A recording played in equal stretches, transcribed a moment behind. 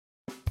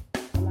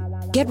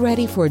Get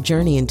ready for a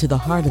journey into the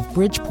heart of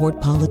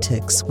Bridgeport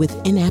politics with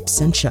In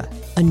Absentia,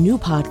 a new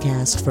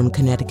podcast from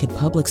Connecticut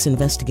Public's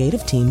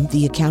investigative team,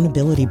 The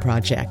Accountability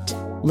Project.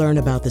 Learn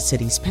about the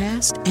city's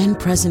past and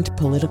present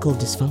political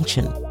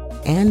dysfunction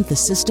and the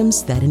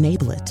systems that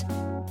enable it.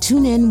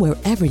 Tune in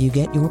wherever you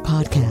get your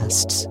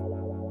podcasts.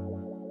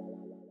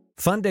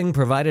 Funding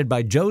provided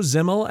by Joe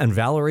Zimmel and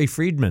Valerie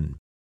Friedman.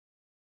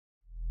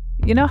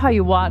 You know how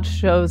you watch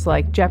shows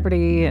like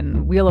Jeopardy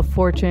and Wheel of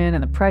Fortune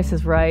and The Price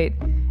is Right?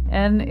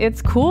 And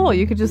it's cool.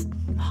 You could just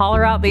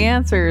holler out the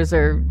answers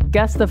or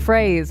guess the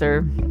phrase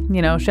or,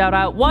 shout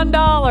out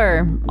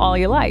 $1, all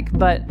you like.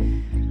 But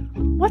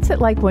what's it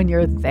like when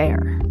you're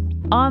there,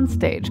 on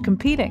stage,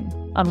 competing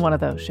on one of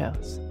those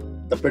shows?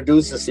 The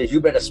producer says, you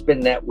better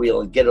spin that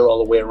wheel and get it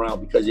all the way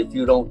around, because if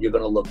you don't, you're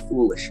going to look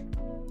foolish.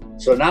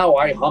 So now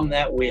I hum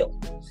that wheel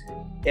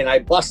and I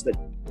busted.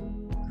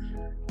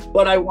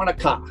 But I want a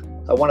car.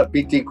 I want a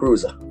PT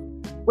Cruiser.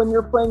 When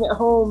you're playing at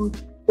home,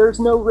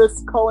 there's no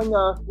risk calling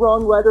a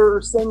wrong letter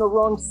or saying a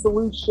wrong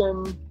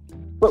solution.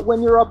 But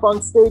when you're up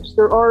on stage,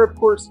 there are, of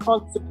course,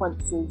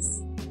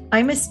 consequences.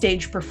 I'm a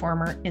stage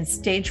performer, and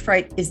stage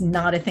fright is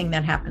not a thing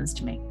that happens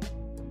to me.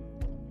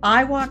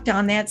 I walked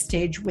on that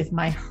stage with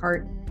my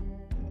heart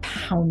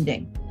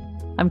pounding.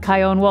 I'm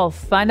Chion Wolf.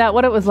 Find out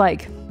what it was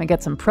like and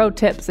get some pro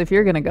tips if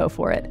you're going to go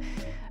for it.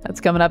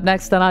 That's coming up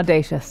next on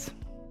Audacious,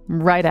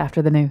 right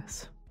after the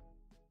news.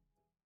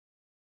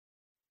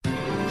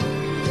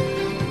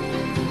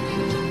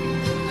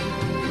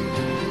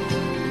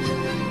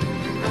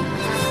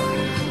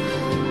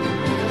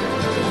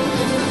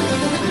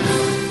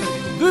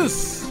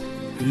 This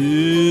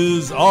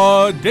is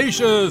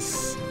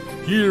Audacious.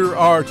 Here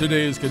are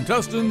today's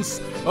contestants.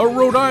 A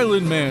Rhode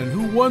Island man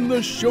who won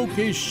the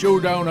Showcase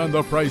Showdown on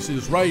The Price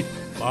is Right,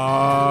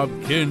 Bob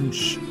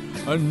Kinch.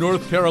 A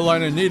North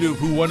Carolina native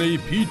who won a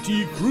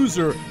PT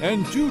Cruiser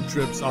and 2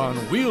 trips on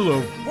Wheel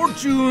of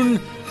Fortune,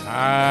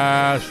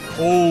 Ash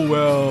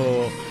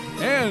Colwell.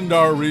 And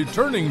our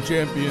returning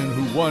champion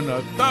who won a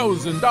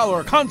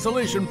 $1,000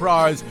 consolation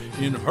prize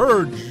in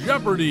her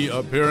Jeopardy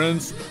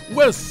appearance,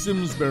 West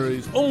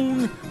Simsbury's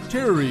own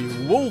Terry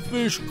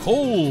Wolfish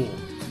Cole.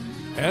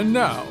 And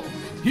now,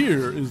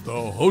 here is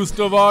the host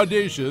of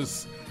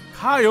Audacious,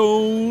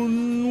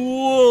 Chion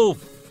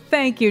Wolf.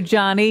 Thank you,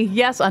 Johnny.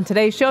 Yes, on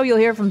today's show, you'll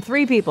hear from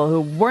 3 people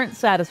who weren't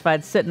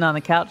satisfied sitting on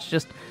the couch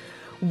just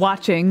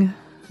watching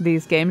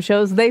these game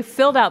shows. They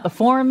filled out the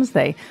forms,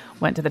 they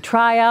went to the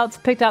tryouts,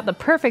 picked out the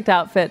perfect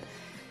outfit,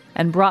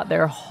 and brought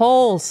their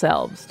whole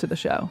selves to the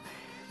show.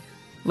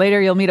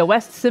 Later, you'll meet a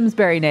West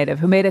Simsbury native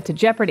who made it to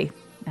Jeopardy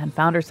and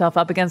found herself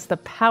up against the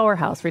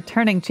powerhouse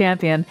returning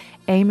champion,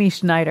 Amy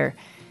Schneider.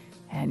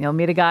 And you'll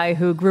meet a guy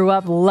who grew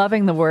up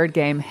loving the word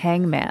game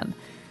Hangman.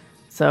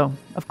 So,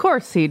 of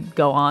course, he'd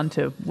go on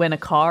to win a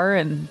car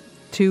and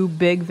 2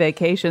 big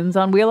vacations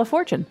on Wheel of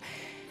Fortune.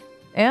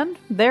 And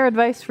their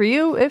advice for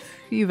you, if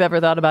you've ever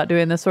thought about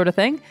doing this sort of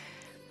thing,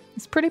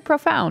 is pretty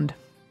profound.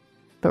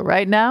 But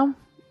right now,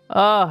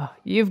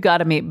 you've got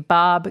to meet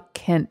Bob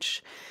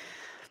Kinch.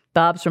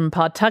 Bob's from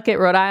Pawtucket,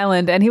 Rhode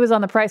Island, and he was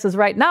on The Price is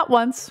Right not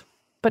once,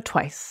 but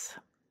twice.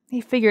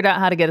 He figured out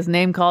how to get his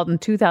name called in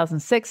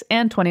 2006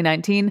 and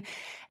 2019,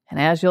 and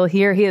as you'll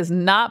hear, he is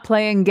not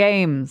playing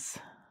games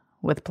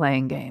with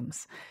playing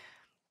games.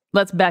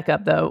 Let's back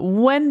up, though.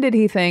 When did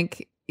he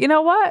think, you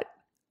know what?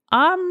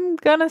 I'm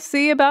going to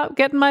see about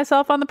getting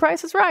myself on The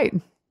Price is Right?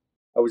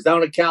 I was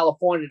down in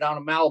California, down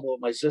in Malibu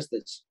with my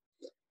sisters.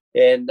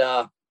 And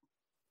I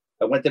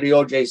went to the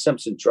O.J.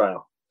 Simpson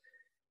trial.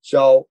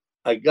 So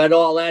I got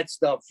all that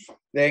stuff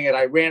thing, and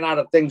I ran out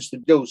of things to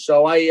do.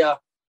 So I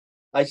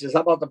says,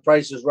 how about The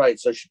Price is Right?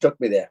 So she took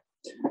me there.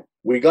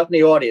 We got in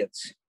the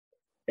audience.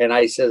 And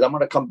I says, I'm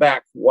going to come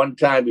back one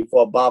time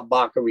before Bob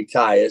Barker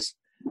retires.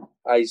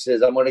 I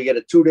says, I'm going to get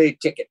a 2-day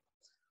ticket.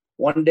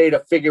 1 day to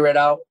figure it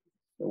out,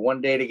 and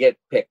 1 day to get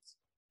picked.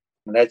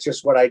 And that's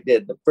just what I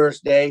did. The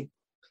first day,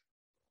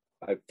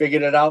 I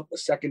figured it out. The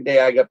second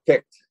day, I got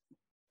picked.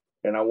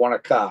 And I won a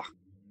car.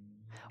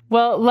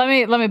 Well, let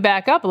me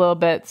back up a little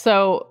bit.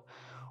 So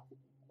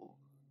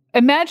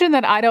imagine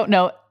that I don't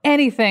know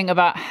anything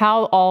about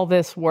how all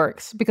this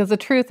works, because the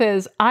truth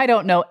is I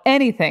don't know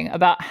anything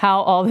about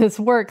how all this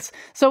works.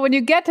 So when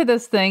you get to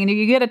this thing and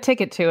you get a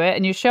ticket to it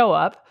and you show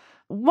up,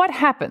 what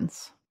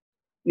happens?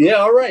 Yeah,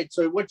 all right.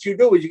 So what you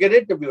do is you get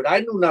interviewed. I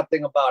knew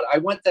nothing about it. I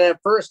went there that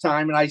first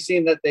time and I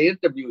seen that they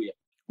interview you.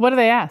 What do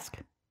they ask?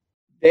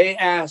 They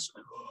ask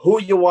who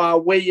you are,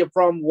 where you're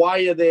from, why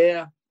you're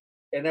there,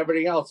 and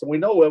everything else. And we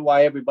know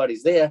why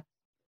everybody's there.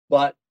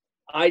 But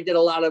I did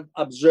a lot of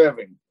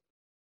observing.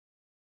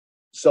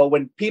 So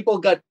when people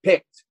got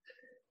picked,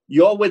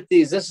 you're with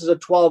these. This is a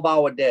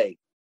 12-hour day.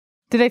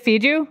 Do they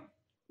feed you?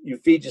 You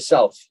feed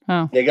yourself.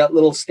 Oh. They got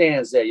little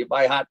stands there. You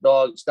buy hot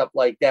dogs, stuff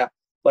like that.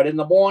 But in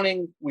the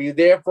morning, we're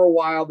there for a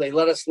while. They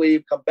let us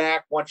leave, come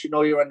back. Once you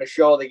know you're on the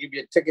show, they give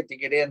you a ticket to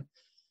get in.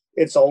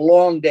 It's a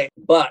long day.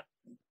 But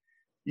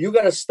you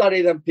got to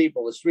study them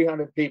people. There's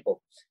 300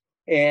 people.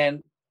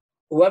 And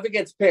whoever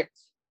gets picked,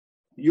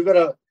 you got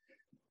to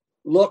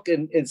look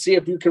and see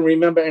if you can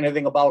remember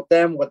anything about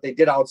them, what they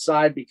did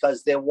outside,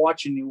 because they're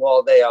watching you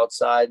all day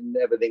outside and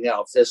everything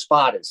else. They're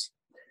spotters.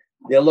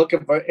 They're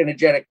looking for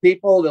energetic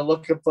people. They're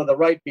looking for the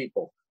right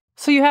people.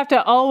 So you have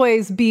to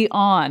always be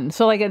on.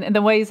 So like in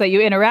the ways that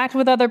you interact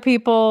with other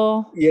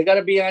people. You got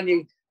to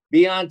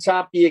be on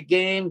top of your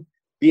game,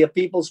 be a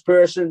people's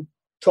person,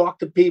 talk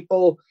to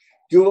people,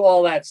 do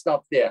all that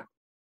stuff there.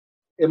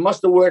 It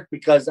must have worked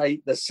because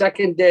the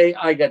second day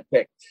I got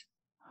picked.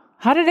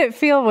 How did it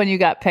feel when you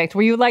got picked?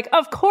 Were you like,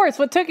 of course,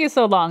 what took you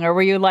so long? Or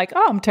were you like,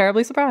 oh, I'm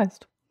terribly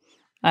surprised?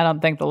 I don't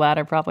think the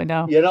latter, probably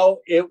no.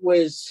 It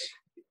was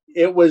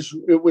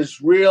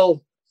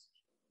real.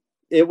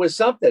 It was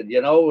something,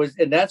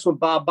 and that's when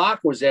Bob Bach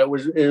was there. It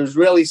was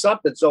really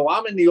something. So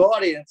I'm in the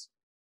audience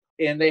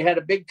and they had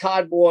a big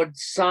cardboard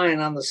sign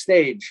on the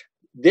stage.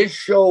 This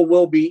show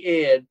will be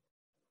aired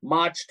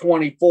March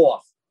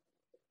 24th.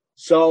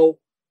 So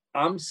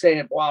I'm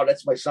saying, wow,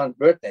 that's my son's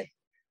birthday.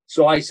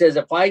 So I says,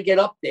 if I get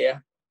up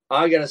there,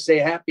 I got to say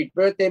happy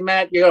birthday,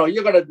 Matt. You're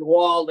going to do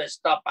all this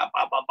stuff,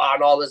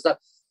 and all this stuff.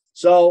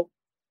 So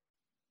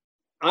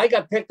I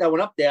got picked. I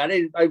went up there.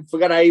 I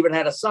forgot I even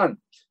had a son.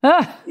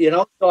 So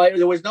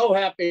there was no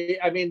happy.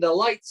 I mean, the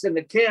lights and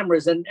the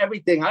cameras and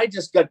everything. I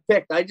just got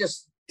picked. I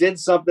just did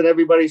something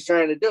everybody's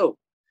trying to do.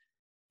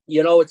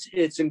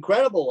 It's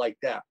incredible like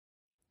that.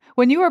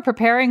 When you were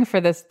preparing for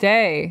this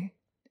day,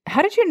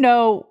 how did you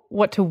know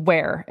what to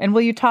wear? And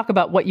will you talk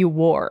about what you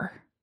wore?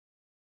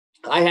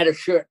 I had a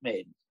shirt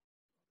made.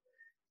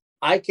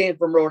 I came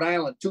from Rhode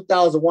Island,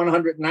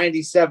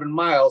 2,197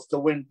 miles to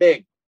win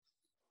big.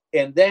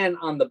 And then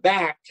on the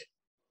back,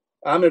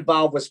 I'm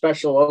involved with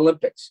Special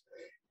Olympics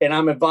and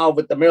I'm involved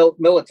with the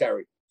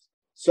military.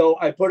 So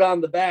I put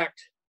on the back,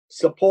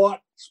 support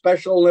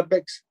Special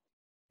Olympics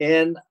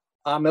and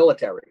our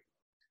military.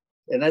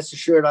 And that's the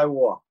shirt I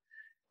wore.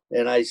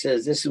 And I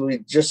says, this will be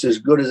just as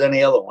good as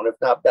any other one, if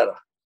not better.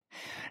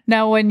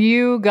 Now, when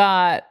you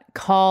got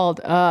called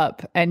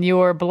up and you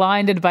were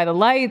blinded by the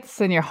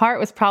lights and your heart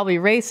was probably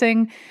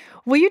racing,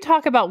 will you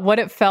talk about what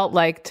it felt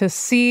like to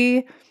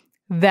see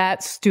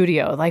that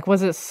studio? Like,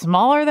 was it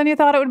smaller than you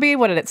thought it would be?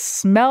 What did it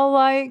smell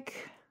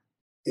like?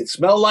 It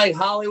smelled like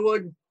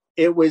Hollywood.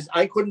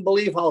 I couldn't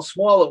believe how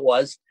small it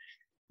was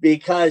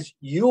because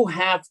you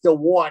have to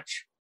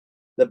watch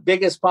the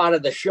biggest part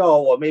of the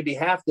show or maybe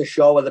half the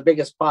show or the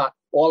biggest part,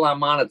 all on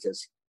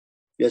monitors.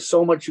 There's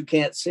so much you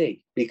can't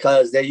see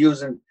because they're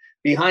using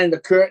behind the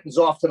curtains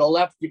off to the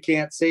left, you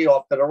can't see,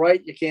 off to the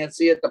right, you can't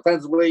see. It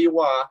depends where you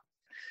are.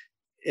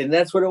 And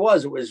that's what it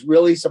was. It was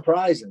really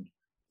surprising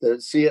to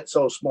see it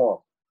so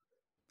small.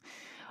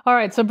 All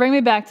right. So bring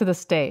me back to the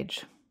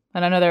stage.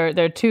 And I know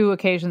there are two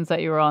occasions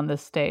that you were on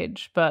this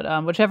stage, but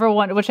whichever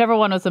one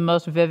was the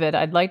most vivid,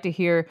 I'd like to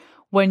hear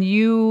when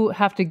you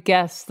have to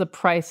guess the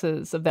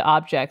prices of the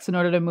objects in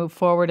order to move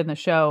forward in the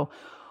show.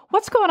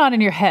 What's going on in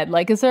your head?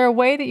 Like, is there a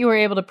way that you were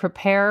able to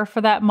prepare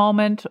for that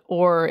moment,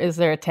 or is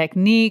there a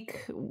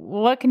technique?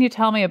 What can you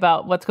tell me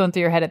about what's going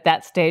through your head at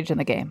that stage in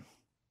the game?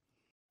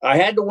 I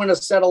had to win a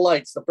set of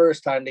lights the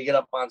first time to get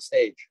up on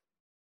stage.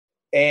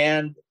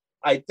 And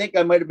I think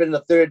I might have been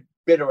the third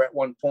bidder at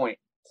one point.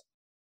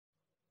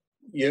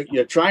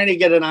 You're trying to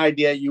get an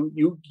idea.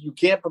 You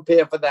can't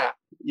prepare for that.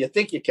 You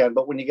think you can,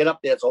 but when you get up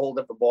there, it's a whole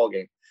different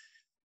ballgame.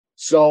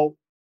 So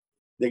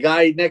the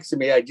guy next to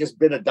me, I just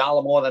bid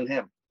 $1 more than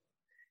him.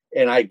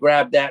 And I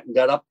grabbed that and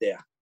got up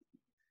there.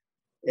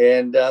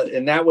 And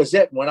that was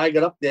it. When I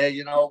got up there,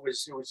 it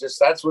was just,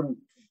 that's when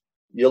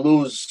you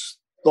lose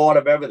thought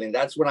of everything.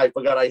 That's when I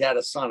forgot I had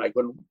a son. I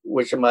couldn't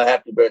wish him a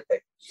happy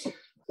birthday.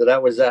 So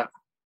that was that.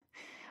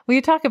 Will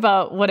you talk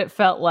about what it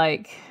felt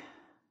like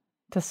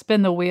to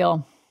spin the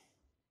wheel?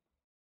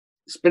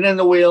 Spinning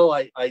the wheel,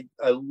 I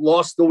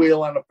lost the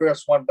wheel on the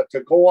first one, but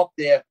to go up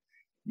there,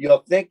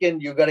 you're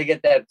thinking you're going to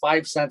get that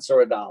 5 cents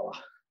or $1.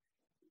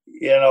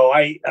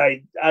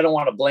 I don't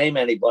want to blame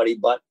anybody,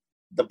 but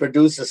the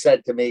producer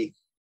said to me,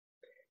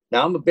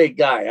 now I'm a big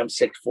guy, I'm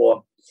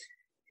 6'4",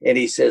 and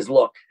he says,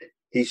 look,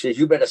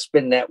 you better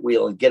spin that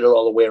wheel and get it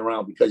all the way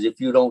around, because if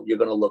you don't, you're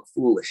going to look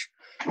foolish.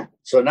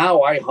 So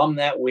now I hum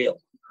that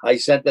wheel. I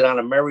sent it on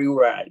a merry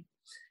ride.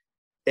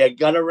 It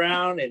got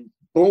around and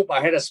boom,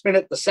 I had to spin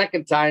it the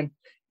second time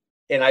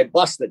and I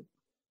busted.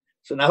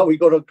 So now we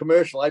go to a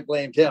commercial. I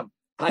blamed him.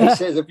 I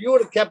says, if you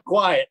would have kept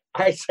quiet,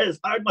 I says,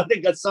 I might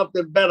have got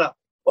something better.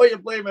 Oh, you're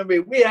blaming me.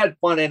 We had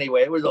fun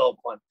anyway. It was all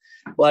fun.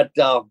 But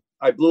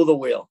I blew the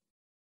wheel.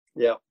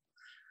 Yeah.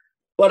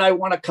 But I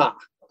won a car.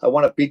 I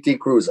won a PT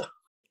Cruiser.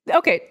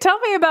 Okay. Tell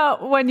me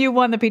about when you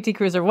won the PT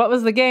Cruiser. What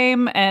was the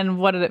game and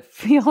what did it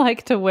feel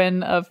like to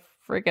win a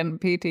freaking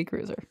PT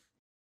Cruiser?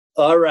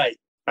 All right.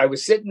 I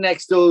was sitting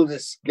next to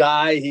this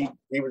guy. He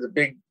was a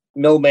big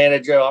mill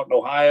manager out in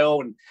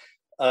Ohio, and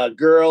a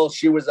girl,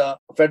 she was a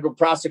federal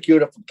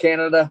prosecutor from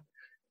Canada.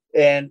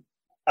 And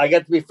I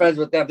got to be friends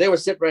with them. They were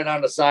sitting right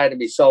on the side of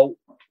me. So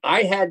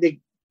I had to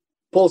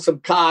pull some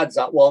cards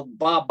out. Well,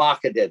 Bob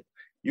Baca did.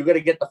 You got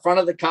to get the front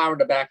of the car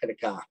and the back of the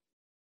car.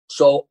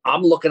 So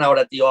I'm looking out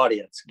at the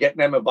audience, getting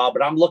them involved,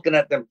 but I'm looking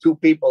at them two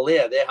people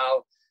there. They're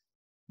how,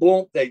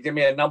 boom, they give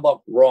me a number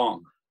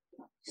wrong.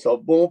 So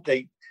boom,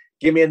 they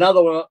give me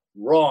another one,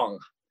 wrong.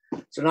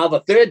 So now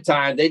the third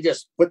time, they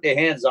just put their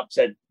hands up,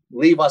 said,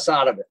 leave us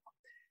out of it.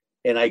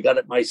 And I got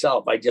it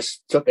myself. I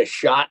just took a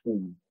shot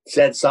and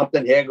said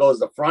something. Here goes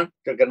the front.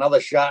 Took another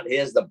shot.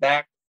 Here's the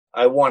back.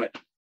 I won it.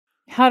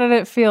 How did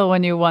it feel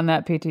when you won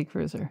that PT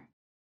Cruiser?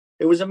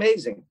 It was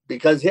amazing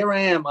because here I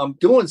am. I'm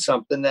doing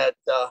something that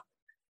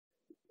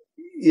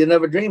you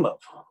never dream of.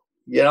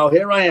 You know,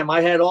 here I am.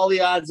 I had all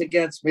the odds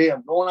against me.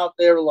 I'm going out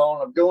there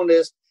alone. I'm doing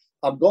this.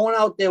 I'm going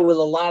out there with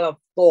a lot of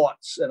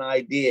thoughts and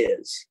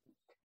ideas.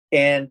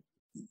 And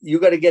you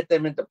got to get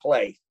them into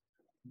play.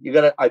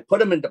 I put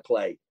them into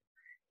play.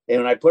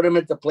 And when I put them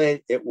into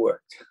play, it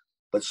worked.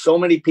 But so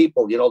many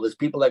people, you know, there's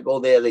people that go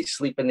there, they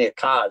sleep in their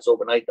cars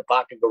overnight, the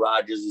parking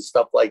garages and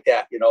stuff like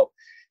that. You know,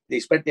 they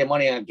spent their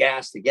money on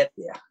gas to get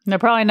there. They're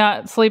probably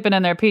not sleeping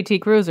in their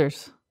PT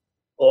Cruisers.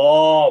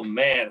 Oh,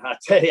 man, I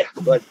tell you.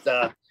 But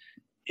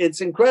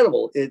it's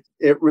incredible. It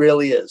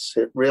really is.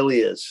 It really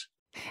is.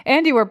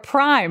 And you were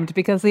primed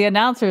because the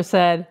announcer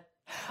said,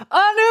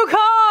 a new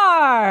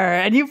car,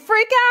 and you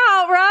freak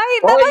out, right?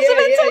 That must have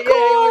been so cool.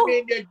 I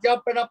mean, you're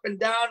jumping up and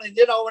down, and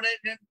you know,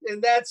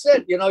 and that's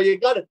it. You know, you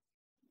got to,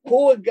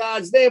 who in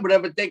God's name would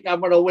ever think I'm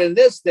going to win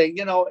this thing?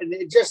 You know, and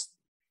it just,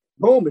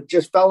 boom, it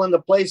just fell into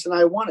place, and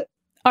I won it.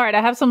 All right,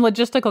 I have some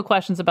logistical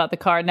questions about the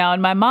car. Now,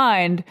 in my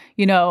mind,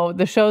 you know,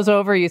 the show's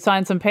over, you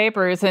sign some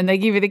papers, and they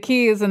give you the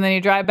keys, and then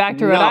you drive back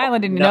to Rhode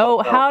Island, and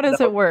how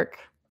does it work?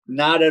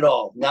 Not at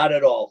all. Not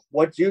at all.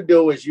 What you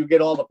do is you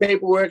get all the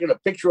paperwork and a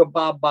picture of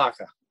Bob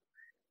Barker,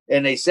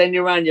 and they send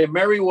you around your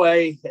merry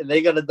way, and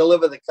they got to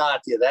deliver the car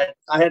to you. That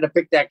I had to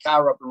pick that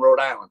car up in Rhode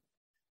Island,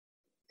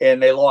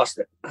 and they lost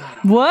it.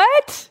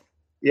 What?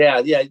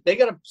 Yeah. They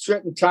got a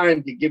certain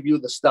time to give you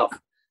the stuff,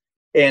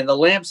 and the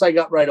lamps I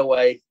got right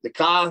away. The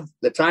car,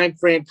 the time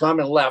frame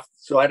come and left,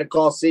 so I had to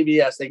call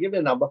CVS. They give me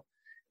a number,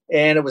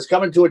 and it was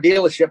coming to a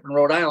dealership in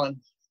Rhode Island,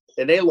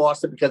 and they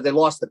lost it because they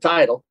lost the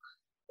title.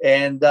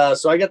 And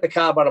so I got the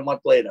car about a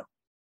month later.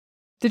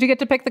 Did you get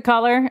to pick the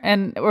color,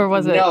 or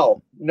was it?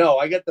 No,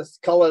 I got the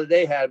color that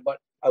they had, but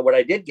what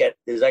I did get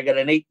is I got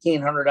an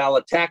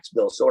 $1,800 tax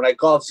bill. So when I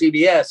called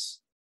CVS,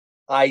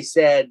 I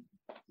said,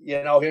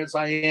 you know, here's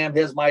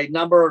my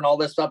number and all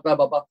this stuff, blah,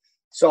 blah, blah.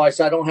 So I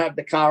said, I don't have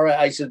the car.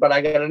 I said, but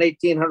I got an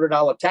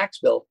 $1,800 tax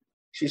bill.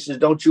 She says,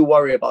 don't you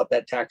worry about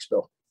that tax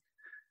bill.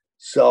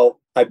 So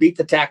I beat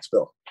the tax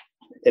bill,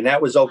 and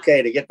that was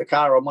okay to get the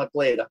car a month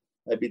later.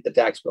 I beat the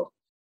tax bill.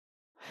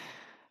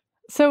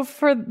 So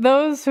for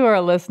those who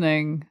are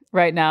listening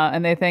right now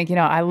and they think, you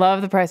know, I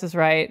love The Price is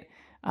Right.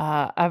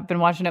 I've been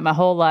watching it my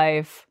whole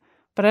life,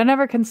 but I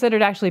never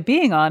considered actually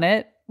being on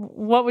it.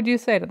 What would you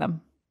say to them?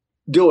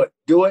 Do it.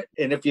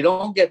 And if you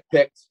don't get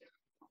picked,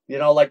 you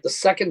know, like the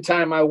second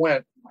time I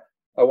won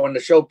the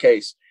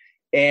showcase.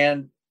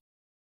 And,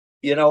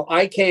 you know,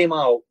 I came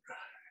out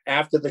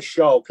after the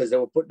show because they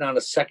were putting on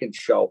a second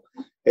show.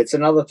 It's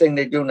another thing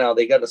they do now.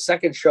 They got a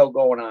second show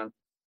going on.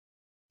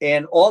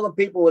 And all the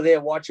people were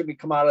there watching me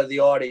come out of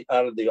the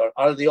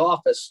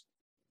office,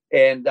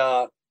 and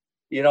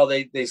you know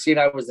they seen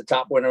I was the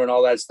top winner and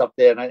all that stuff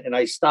there. And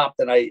I stopped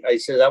and I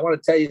said, I want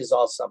to tell you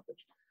all something.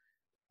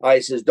 I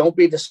says, don't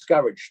be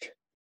discouraged.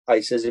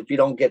 I says, if you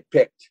don't get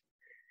picked.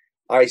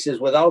 I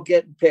says, without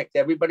getting picked,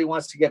 everybody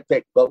wants to get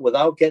picked, but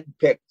without getting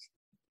picked,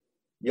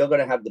 you're going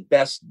to have the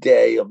best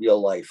day of your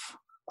life.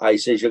 I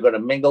says, you're going to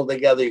mingle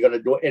together. You're going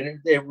to do it, and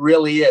it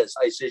really is.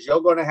 I says,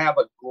 you're going to have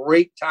a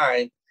great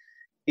time.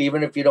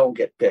 Even if you don't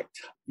get picked,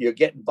 you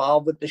get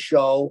involved with the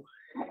show,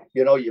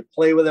 you know, you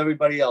play with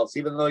everybody else,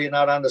 even though you're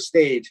not on the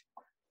stage,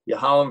 you're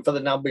howling for the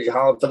numbers, you're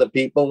howling for the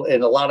people.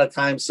 And a lot of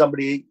times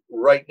somebody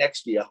right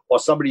next to you or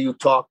somebody you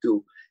talk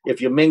to, if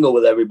you mingle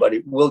with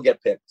everybody, will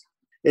get picked.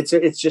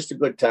 It's just a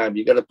good time.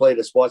 You got to play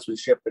the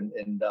sportsmanship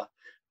and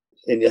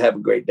you have a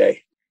great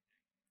day.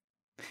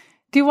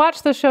 Do you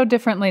watch the show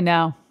differently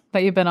now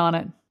that you've been on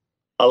it?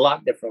 A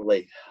lot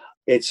differently.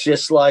 It's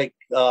just like,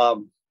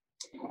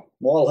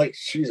 more like,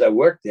 geez, I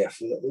worked there.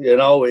 You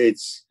know,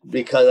 it's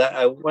because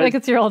I went. Like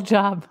it's your old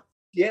job.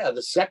 Yeah,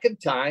 the second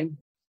time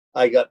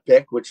I got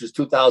picked, which was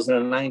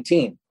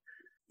 2019,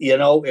 you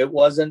know, it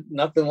wasn't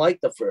nothing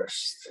like the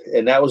first.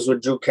 And that was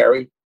with Drew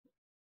Carey.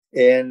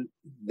 And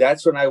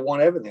that's when I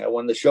won everything. I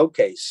won the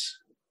showcase.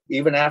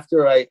 Even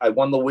after I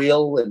won the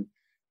wheel, and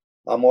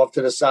I'm off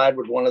to the side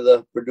with one of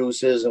the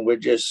producers, and we're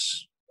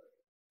just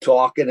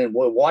talking and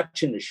we're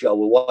watching the show.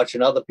 We're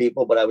watching other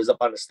people, but I was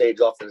up on the stage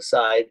off to the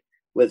side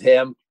with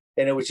him.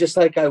 And it was just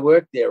like I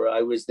worked there.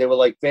 They were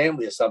like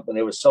family or something.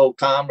 They were so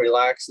calm,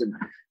 relaxed, and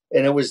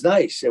it was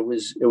nice. It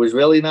was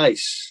really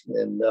nice.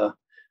 And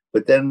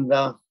but then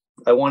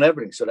I won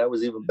everything, so that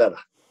was even better.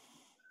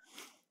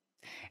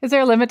 Is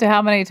there a limit to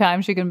how many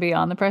times you can be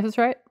on The Price is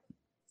Right?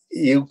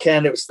 You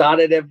can. It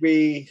started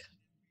every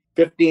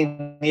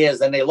 15 years,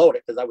 then they load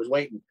it because I was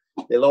waiting.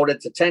 They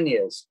loaded to 10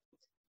 years,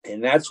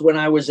 and that's when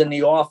I was in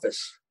the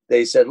office.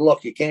 They said,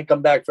 "Look, you can't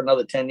come back for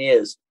another 10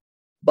 years,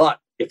 but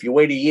if you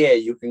wait a year,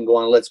 you can go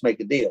on Let's Make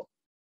a Deal."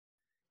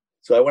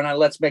 So I went on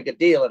Let's Make a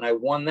Deal, and I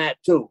won that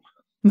too.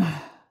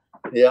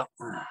 Yeah.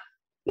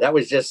 That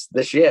was just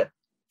this year.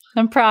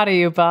 I'm proud of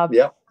you, Bob.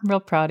 Yep. I'm real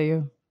proud of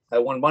you. I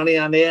won money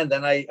on there, and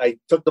then I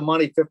took the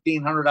money,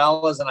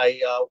 $1,500, and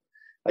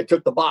I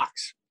took the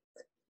box.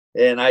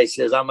 And I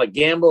says, I'm a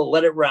gambler,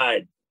 let it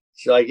ride.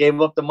 So I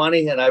gave up the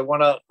money, and I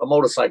won a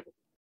motorcycle.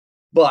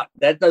 But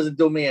that doesn't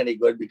do me any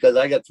good because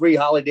I got 3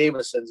 Harley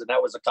Davidsons, and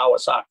that was a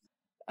Kawasaki.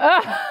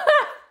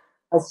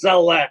 I'll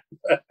sell that.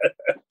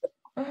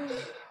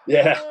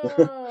 Yeah.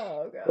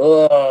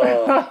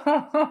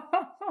 Oh,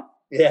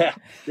 yeah.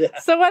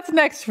 So what's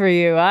next for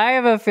you? I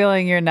have a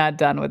feeling you're not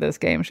done with this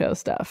game show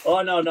stuff.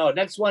 Oh, no.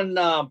 Next one,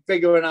 I'm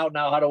figuring out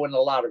now how to win the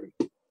lottery.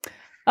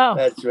 Oh,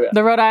 that's right.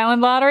 The Rhode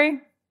Island lottery?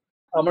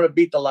 I'm going to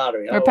beat the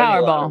lottery. Or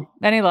Powerball.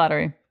 Any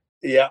lottery.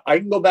 Yeah, I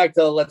can go back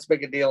to Let's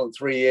Make a Deal in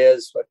 3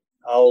 years, but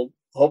I'll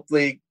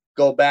hopefully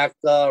go back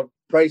to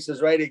Price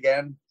is Right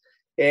again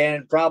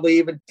and probably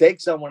even take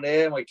someone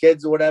there, my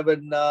kids or whatever,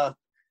 and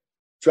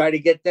try to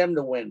get them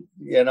to win,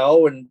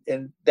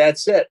 and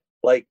that's it.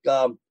 Like,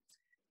 the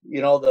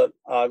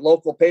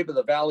local paper,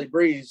 the Valley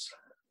Breeze,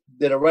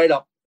 did a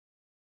write-up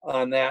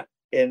on that,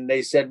 and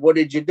they said, what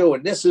did you do?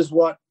 And this is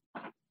what,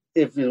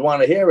 if you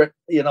want to hear it,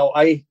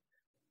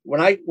 when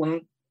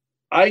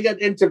I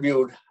got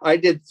interviewed, I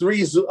did 2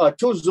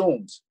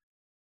 Zooms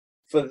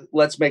for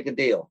Let's Make a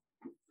Deal.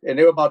 And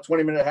they were about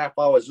 20-minute,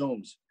 half-hour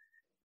Zooms.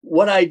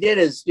 What I did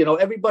is,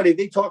 everybody,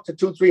 they talk to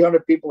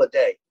 200-300 people a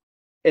day,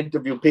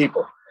 interview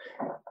people.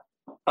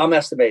 I'm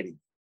estimating.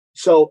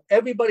 So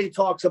everybody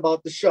talks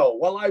about the show.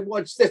 Well, I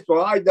watched this.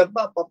 Well, I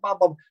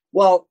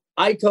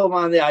told them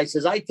on there, I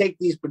says, I take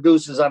these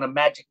producers on a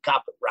magic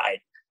carpet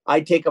ride.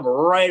 I take them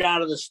right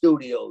out of the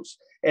studios.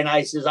 And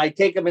I says, I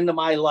take them into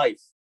my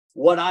life,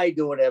 what I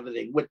do and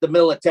everything with the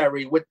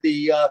military, with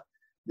the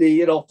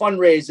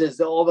fundraisers,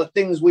 all the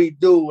things we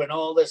do and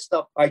all this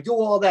stuff. I do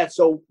all that.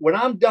 So when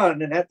I'm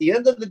done, and at the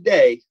end of the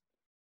day,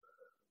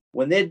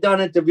 when they're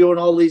done interviewing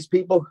all these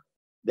people,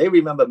 they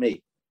remember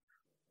me.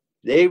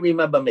 They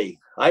remember me.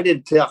 I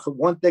didn't talk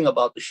one thing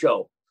about the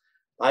show.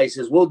 I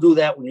says, we'll do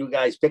that when you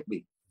guys pick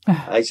me.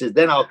 I says,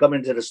 then I'll come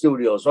into the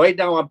studio. So right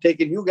now I'm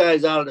taking you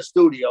guys out of the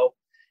studio.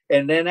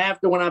 And then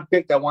after when I'm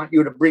picked, I want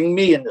you to bring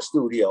me in the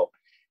studio.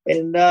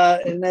 And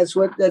that's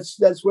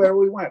where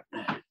we went,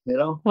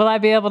 Will I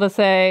be able to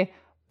say,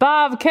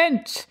 Bob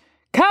Kinch,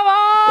 come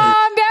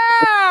on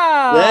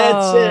down?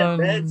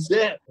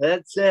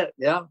 That's it.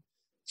 Yeah.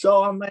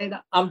 So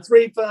I'm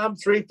 3 for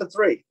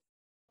 3.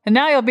 And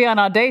now you'll be on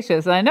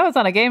Audacious. And I know it's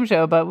on a game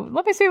show, but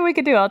let me see what we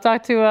can do. I'll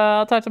talk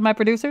to my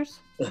producers.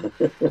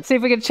 See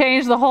if we can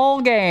change the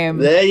whole game.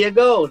 There you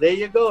go.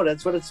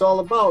 That's what it's all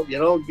about.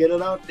 Get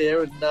it out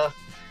there and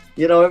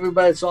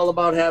everybody, it's all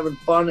about having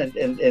fun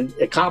and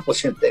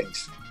accomplishing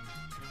things.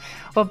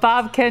 Well,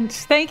 Bob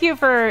Kinch, thank you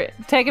for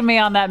taking me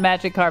on that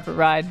magic carpet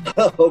ride.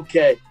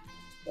 Okay.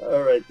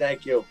 All right.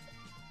 Thank you.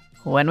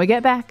 When we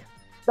get back.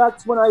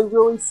 That's when I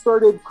really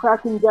started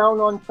cracking down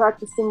on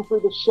practicing for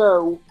the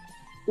show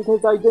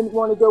because I didn't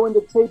want to go into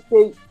tape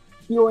date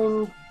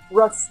feeling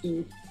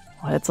rusty.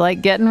 Well, it's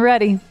like getting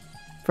ready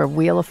for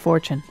Wheel of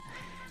Fortune.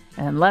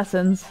 And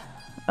lessons,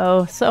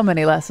 oh, so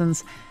many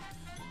lessons,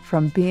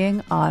 from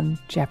being on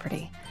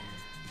Jeopardy!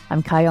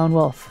 I'm Chion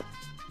Wolf.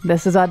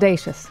 This is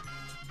Audacious.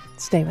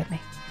 Stay with me.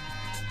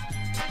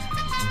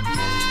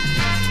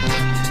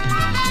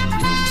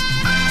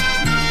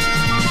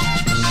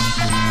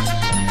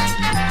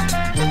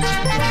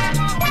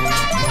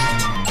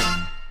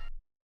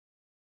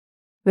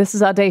 This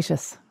is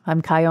Audacious.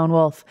 I'm Chion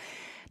Wolf.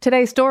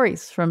 Today's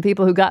stories from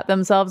people who got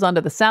themselves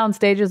onto the sound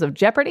stages of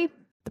Jeopardy!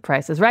 The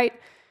Price is Right,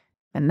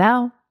 and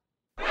now...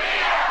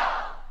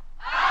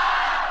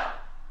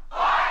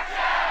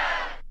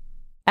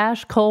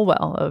 Ash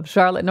Colwell of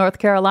Charlotte, North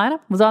Carolina,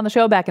 was on the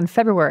show back in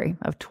February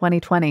of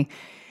 2020.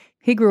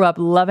 He grew up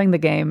loving the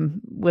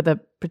game with a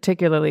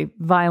particularly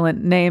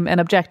violent name and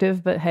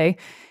objective, but hey,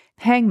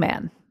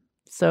 Hangman.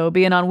 So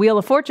being on Wheel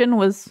of Fortune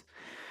was,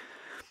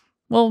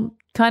 well,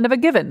 kind of a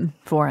given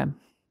for him.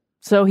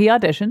 So he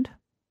auditioned.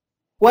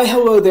 Why,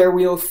 hello there,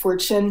 Wheel of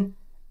Fortune.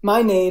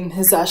 My name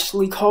is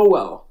Ashley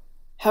Colwell.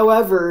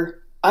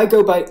 However, I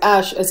go by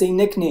Ash as a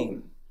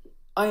nickname.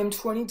 I am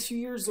 22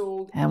 years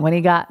old. And when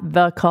he got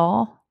the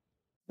call...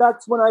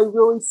 That's when I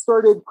really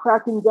started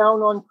cracking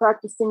down on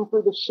practicing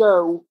for the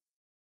show.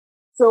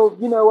 So,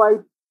 I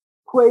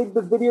played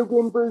the video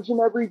game version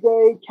every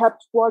day,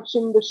 kept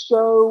watching the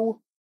show,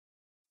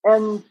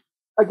 and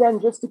again,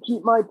 just to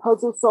keep my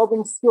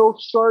puzzle-solving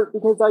skills sharp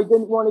because I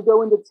didn't want to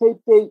go into tape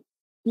date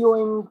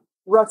feeling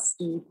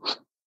rusty.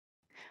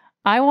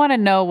 I want to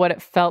know what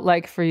it felt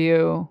like for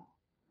you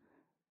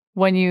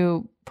when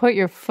you put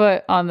your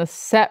foot on the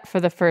set for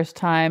the first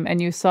time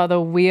and you saw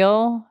the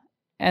wheel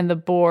and the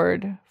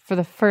board for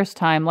the first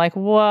time. Like,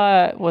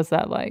 what was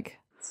that like?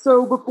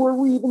 So before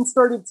we even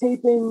started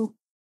taping,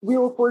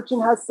 Wheel of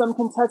Fortune has some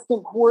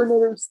contestant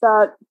coordinators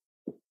that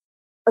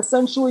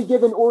essentially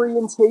give an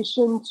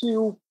orientation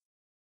to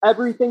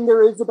everything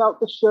there is about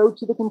the show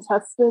to the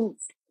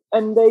contestants.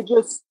 And they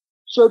just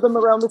show them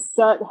around the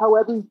set how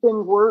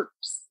everything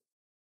works.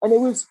 And it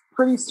was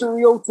pretty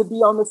surreal to be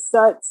on the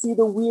set, see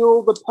the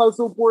wheel, the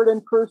puzzle board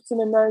in person,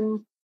 and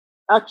then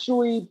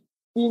actually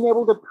being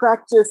able to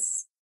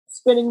practice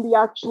spinning the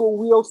actual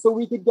wheel so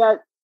we could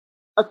get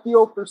a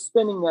feel for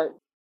spinning it.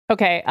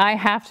 Okay, I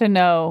have to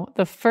know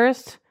the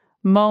first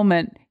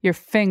moment your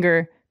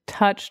finger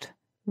touched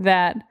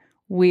that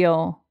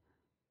wheel.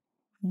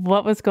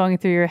 What was going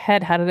through your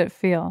head? How did it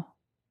feel?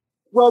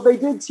 Well, they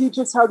did teach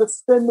us how to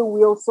spin the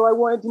wheel, so I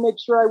wanted to make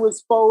sure I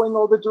was following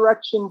all the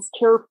directions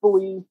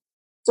carefully.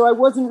 So I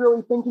wasn't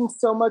really thinking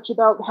so much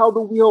about how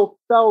the wheel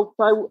felt.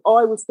 All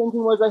I was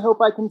thinking was, I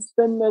hope I can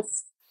spin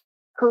this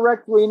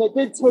correctly. And it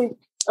did take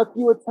a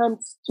few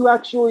attempts to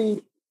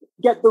actually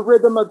get the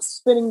rhythm of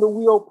spinning the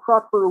wheel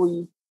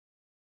properly.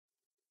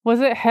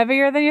 Was it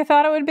heavier than you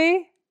thought it would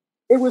be?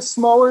 It was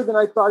smaller than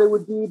I thought it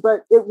would be,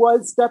 but it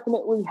was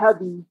definitely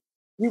heavy.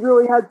 You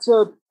really had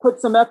to put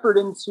some effort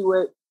into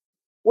it. It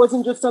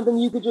wasn't just something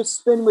you could just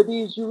spin with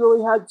ease. You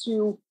really had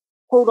to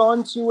hold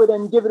on to it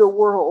and give it a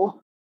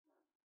whirl.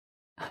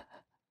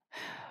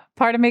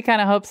 Part of me kind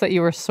of hopes that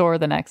you were sore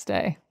the next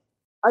day.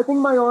 I think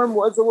my arm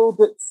was a little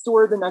bit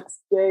sore the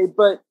next day,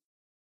 but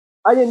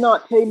I did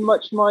not pay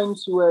much mind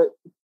to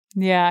it.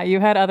 Yeah, you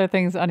had other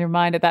things on your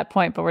mind at that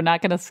point, but we're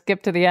not going to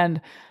skip to the end.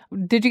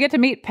 Did you get to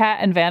meet Pat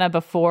and Vanna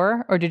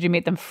before, or did you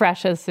meet them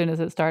fresh as soon as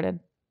it started?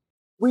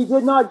 We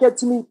did not get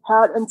to meet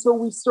Pat until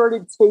we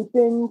started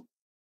taping,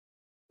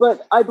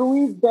 but I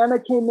believe Vanna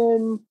came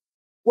in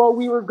while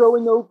we were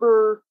going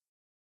over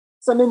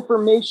some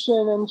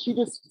information, and she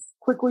just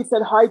quickly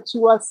said hi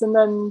to us and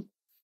then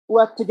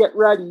left to get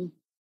ready.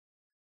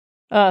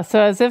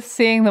 So as if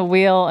seeing the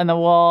wheel and the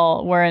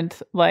wall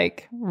weren't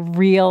like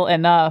real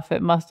enough,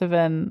 it must have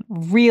been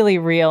really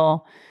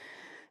real.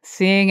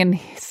 Seeing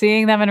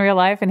them in real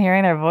life and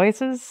hearing their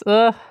voices.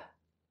 Ugh.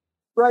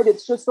 Right.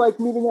 It's just like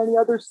meeting any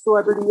other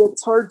celebrity.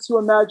 It's hard to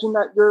imagine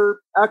that you're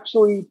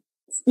actually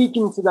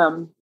speaking to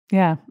them.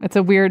 Yeah, it's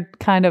a weird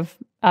kind of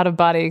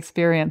out-of-body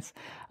experience.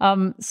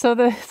 So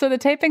the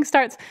taping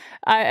starts,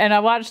 and I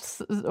watched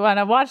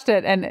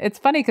it, and it's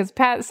funny because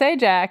Pat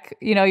Sajak,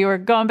 you were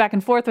going back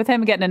and forth with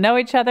him, getting to know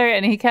each other,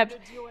 and he kept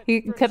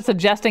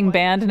suggesting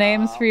band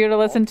names for you to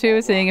listen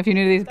to, seeing if you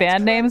knew these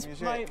band names.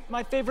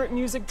 My favorite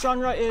music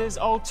genre is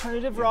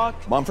alternative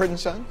rock. Mumford &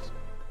 Sons?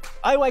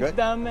 I like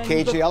them. And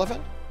Cage the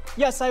Elephant?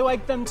 Yes, I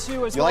like them too.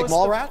 You like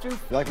Mallrat? You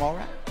like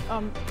Mallrat?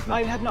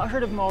 I had not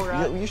heard of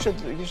Mallrat. You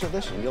should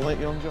listen. You'll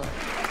enjoy it.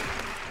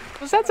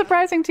 Was that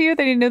surprising to you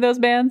that he knew those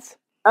bands?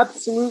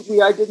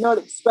 Absolutely. I did not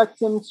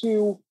expect him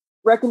to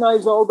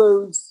recognize all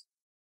those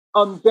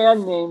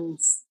band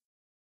names.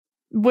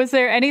 Was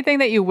there anything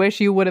that you wish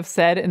you would have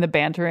said in the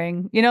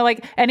bantering?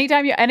 Like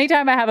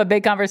anytime I have a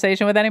big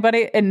conversation with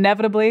anybody,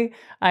 inevitably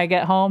I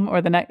get home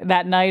or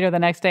that night or the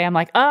next day, I'm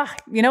like,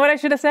 you know what I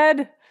should have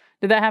said?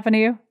 Did that happen to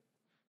you?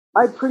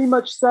 I pretty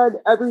much said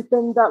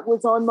everything that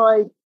was on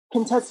my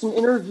contestant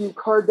interview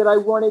card that I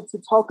wanted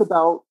to talk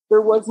about. There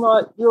was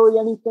not really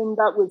anything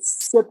that was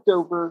skipped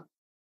over.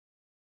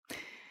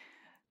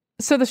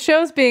 So the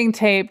show's being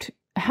taped.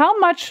 How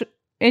much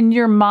in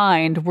your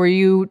mind were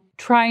you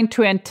trying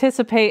to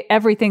anticipate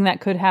everything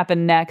that could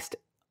happen next?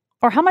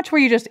 Or how much were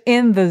you just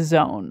in the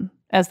zone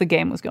as the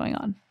game was going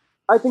on?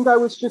 I think I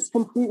was just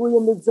completely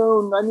in the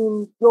zone. I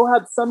mean, you'll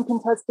have some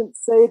contestants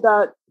say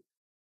that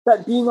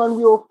being on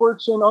Wheel of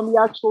Fortune on the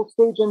actual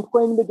stage and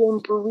playing the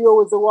game for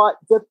real is a lot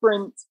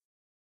different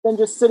than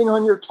just sitting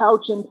on your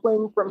couch and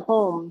playing from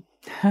home.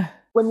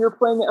 When you're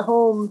playing at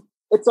home,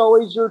 it's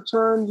always your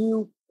turn.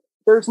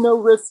 There's no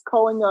risk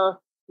calling a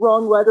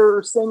wrong letter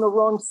or saying a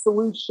wrong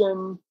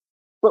solution.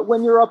 But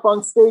when you're up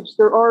on stage,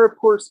 there are, of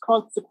course,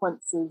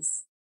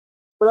 consequences.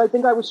 But I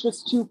think I was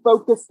just too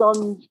focused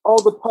on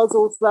all the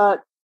puzzles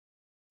that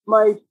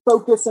my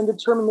focus and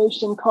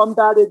determination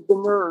combated the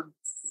nerves.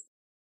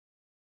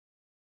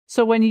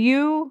 So when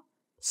you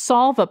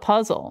solve a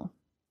puzzle,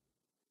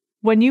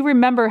 when you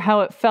remember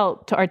how it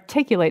felt to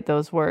articulate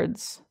those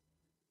words,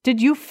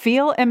 did you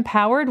feel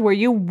empowered? Were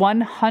you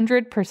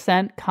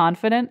 100%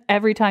 confident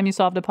every time you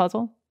solved a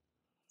puzzle?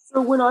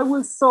 So when I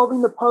was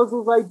solving the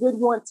puzzles, I did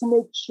want to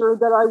make sure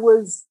that I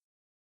was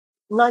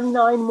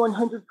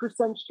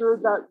 100% sure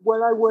that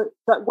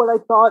what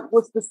I thought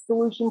was the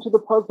solution to the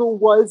puzzle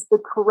was the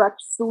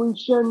correct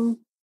solution.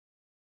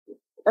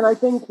 And I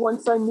think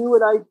once I knew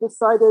it, I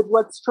decided,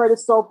 let's try to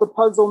solve the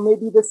puzzle.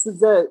 Maybe this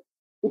is it.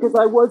 Because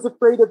I was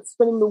afraid of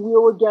spinning the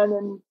wheel again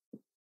and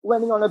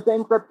landing on a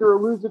bankrupt or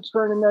a loser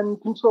turn and then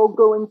control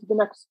going to the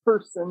next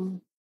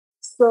person.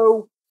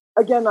 So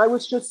again, I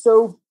was just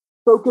so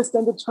focused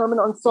and determined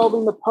on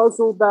solving the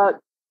puzzle that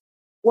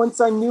once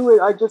I knew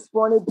it, I just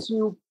wanted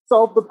to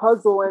solve the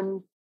puzzle.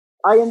 And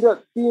I ended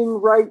up being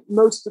right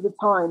most of the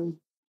time.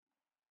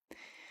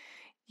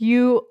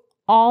 You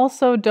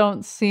also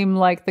don't seem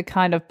like the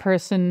kind of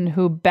person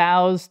who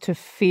bows to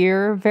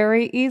fear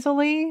very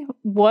easily.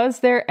 Was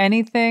there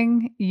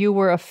anything you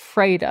were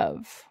afraid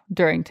of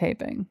during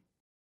taping?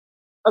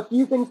 A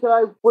few things that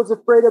I was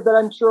afraid of that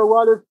I'm sure a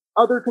lot of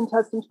other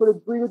contestants would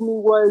agree with me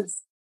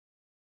was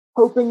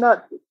hoping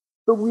that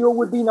the wheel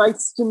would be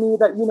nice to me,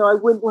 that, I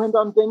wouldn't land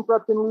on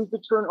bankrupt and lose the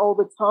turn all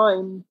the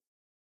time,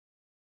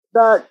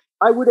 that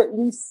I would at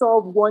least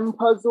solve one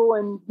puzzle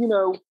and,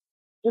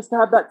 just to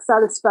have that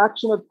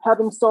satisfaction of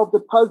having solved a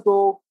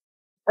puzzle,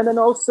 and then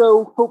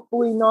also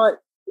hopefully not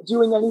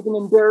doing anything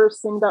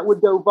embarrassing that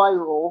would go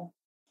viral.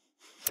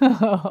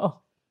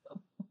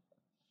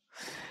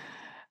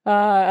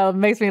 It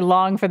makes me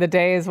long for the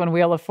days when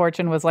Wheel of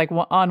Fortune was like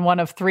on one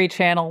of 3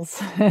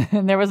 channels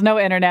and there was no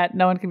internet.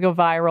 No one could go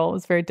viral. It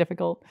was very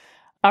difficult.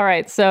 All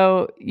right.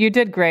 So you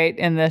did great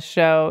in this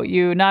show.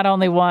 You not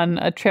only won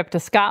a trip to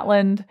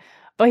Scotland,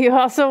 but you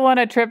also won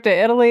a trip to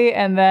Italy.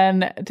 And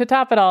then to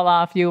top it all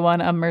off, you won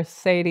a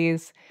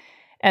Mercedes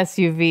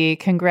SUV.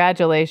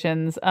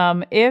 Congratulations.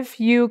 If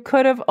you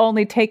could have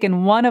only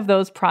taken one of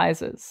those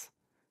prizes,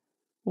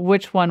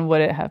 which one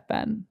would it have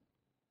been?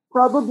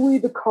 Probably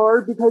the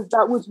car, because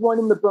that was won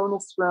in the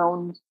bonus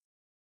round.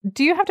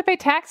 Do you have to pay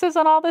taxes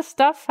on all this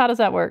stuff? How does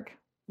that work?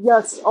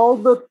 Yes, all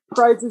the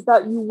prizes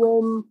that you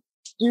win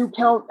do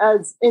count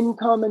as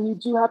income, and you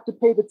do have to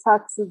pay the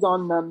taxes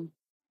on them.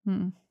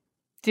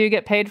 Do you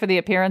get paid for the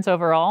appearance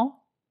overall?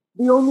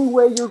 The only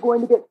way you're going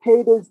to get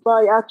paid is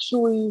by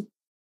actually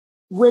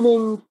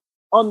winning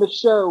on the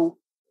show.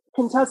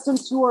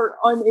 Contestants who are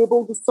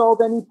unable to solve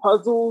any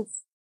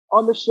puzzles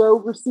on the show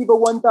receive a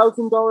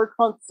 $1,000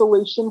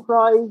 consolation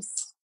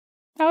prize.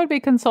 I would be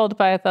consoled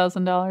by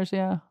 $1,000,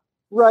 yeah.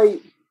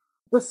 Right.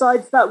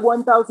 Besides that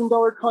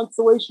 $1,000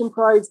 consolation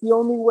prize, the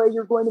only way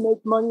you're going to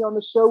make money on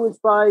the show is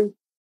by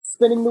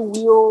spinning the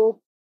wheel,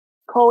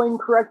 calling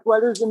correct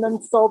letters, and then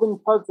solving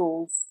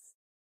puzzles.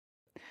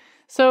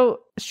 So,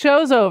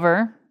 show's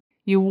over.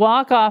 You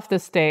walk off the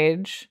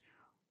stage.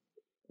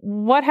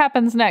 What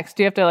happens next?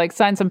 Do you have to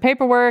sign some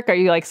paperwork? Are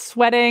you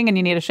sweating and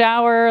you need a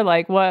shower?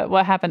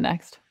 What happened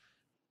next?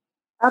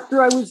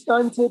 After I was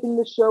done taping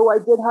the show, I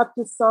did have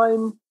to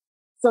sign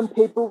some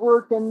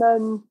paperwork, and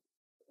then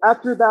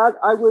after that,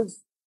 I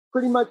was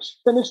pretty much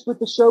finished with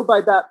the show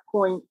by that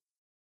point.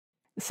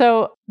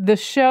 So the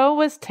show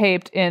was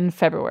taped in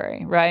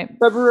February, right?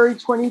 February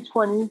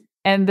 2020.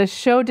 And the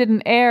show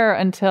didn't air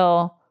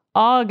until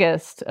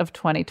August of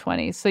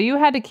 2020. So you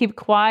had to keep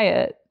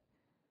quiet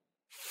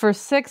for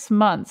 6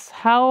 months.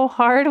 How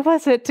hard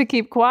was it to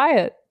keep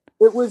quiet?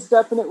 It was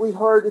definitely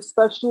hard,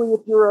 especially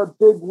if you're a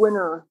big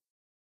winner.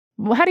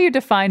 How do you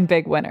define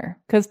big winner?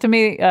 Because to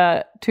me,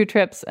 2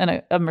 trips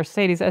and a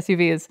Mercedes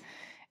SUV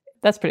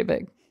that's pretty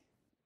big.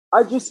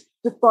 I just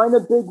define a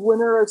big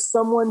winner as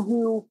someone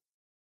who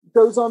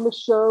goes on the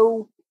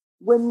show,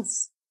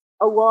 wins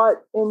a lot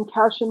in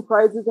cash and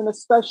prizes, and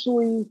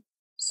especially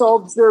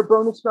solves their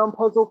bonus round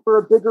puzzle for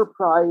a bigger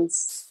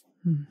prize.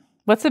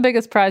 What's the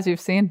biggest prize you've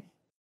seen?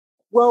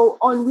 Well,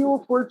 on Wheel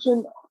of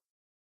Fortune,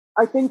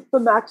 I think the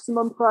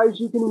maximum prize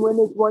you can win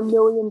is $1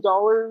 million,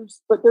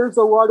 but there's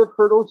a lot of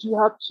hurdles you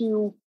have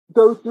to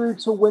go through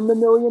to win the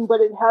million, but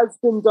it has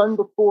been done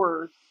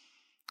before.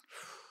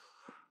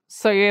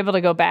 So you're able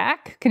to go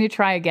back? Can you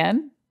try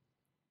again?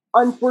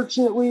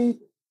 Unfortunately,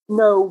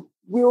 no.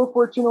 Wheel of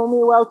Fortune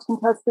only allows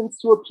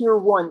contestants to appear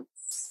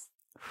once.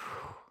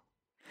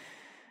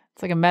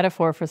 It's like a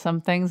metaphor for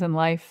some things in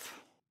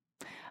life.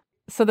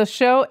 So the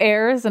show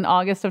airs in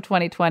August of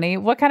 2020.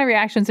 What kind of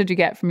reactions did you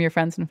get from your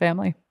friends and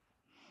family?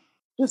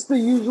 Just the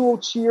usual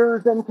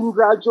cheers and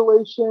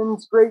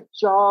congratulations, great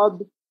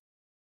job.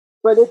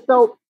 But it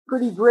felt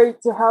pretty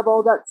great to have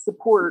all that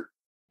support.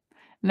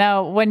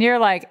 Now, when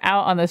you're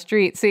out on the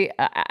street, see,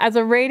 as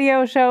a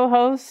radio show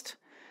host,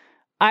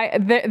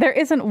 there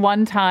isn't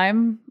one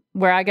time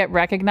where I get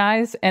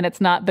recognized and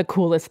it's not the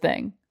coolest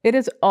thing. It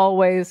is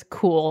always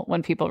cool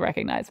when people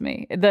recognize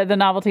me. The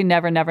novelty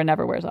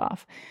never wears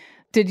off.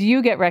 Did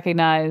you get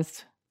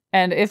recognized?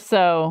 And if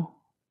so,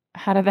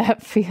 how did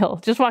that feel?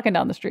 Just walking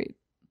down the street.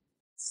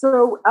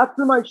 So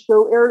after my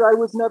show aired, I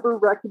was never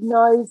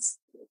recognized.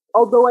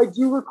 Although I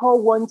do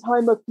recall one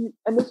time,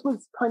 and this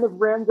was kind of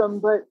random,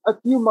 but a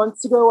few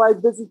months ago, I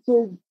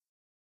visited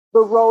the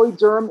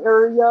Raleigh-Durham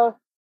area,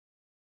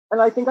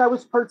 and I think I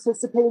was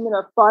participating in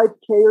a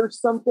 5K or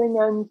something,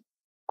 and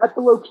at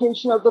the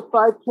location of the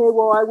 5K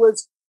while I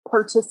was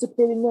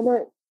participating in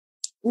it,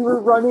 we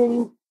were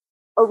running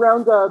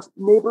around a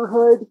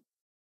neighborhood,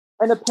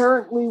 and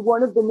apparently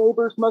one of the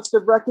neighbors must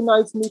have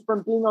recognized me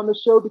from being on the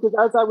show, because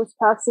as I was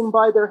passing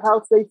by their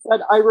house, they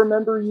said, "I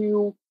remember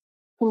you.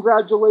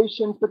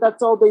 Congratulations," but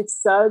that's all they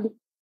said.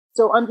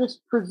 So I'm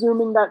just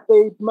presuming that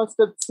they must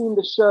have seen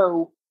the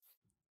show.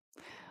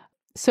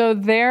 So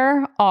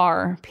there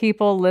are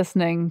people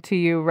listening to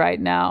you right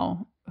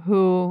now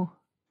who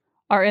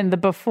are in the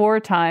before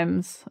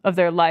times of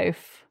their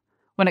life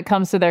when it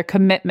comes to their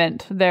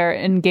commitment, their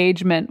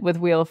engagement with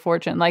Wheel of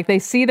Fortune. They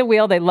see the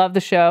wheel, they love the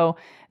show,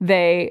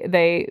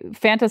 they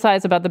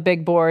fantasize about the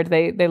big board,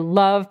 they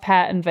love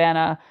Pat and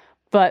Vanna,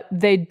 but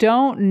they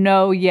don't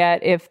know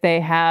yet if they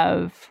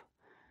have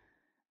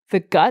the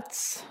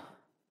guts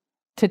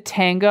to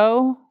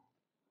tango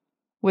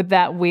with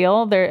that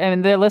wheel.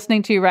 They're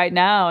listening to you right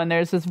now, and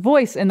there's this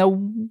voice in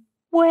the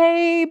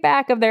way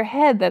back of their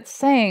head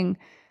that's asking,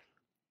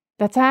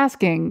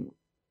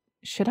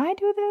 should I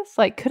do this?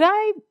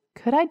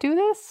 Could I do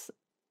this?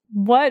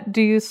 What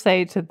do you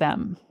say to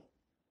them?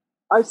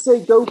 I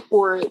say go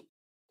for it,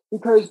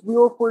 because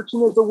Wheel of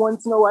Fortune is a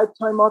once in a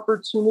lifetime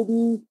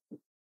opportunity,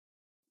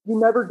 you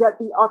never get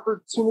the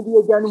opportunity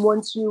again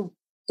once you've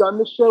done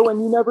the show,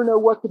 and you never know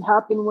what could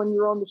happen when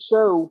you're on the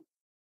show.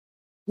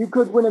 You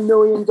could win $1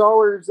 million,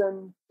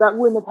 and that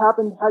wouldn't have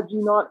happened had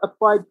you not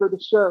applied for the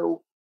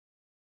show.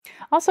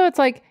 Also, it's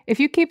like, if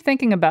you keep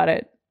thinking about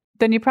it,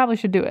 then you probably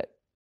should do it.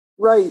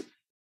 Right.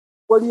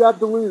 What do you have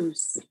to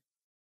lose?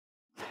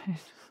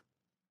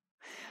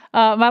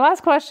 My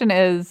last question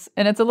is,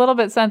 and it's a little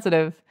bit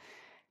sensitive,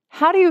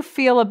 how do you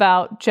feel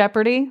about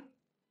Jeopardy,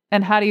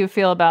 and how do you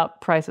feel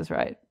about Price is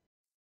Right?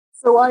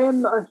 So I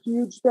am a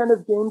huge fan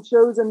of game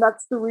shows, and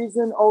that's the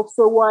reason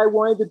also why I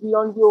wanted to be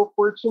on Wheel of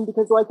Fortune,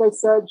 because like I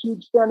said,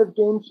 huge fan of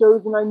game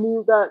shows, and I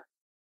knew that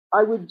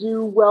I would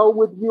do well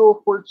with Wheel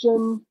of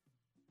Fortune.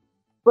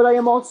 But I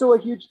am also a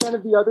huge fan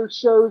of the other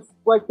shows,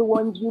 like the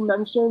ones you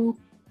mentioned.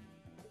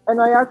 And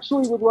I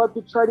actually would love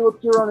to try to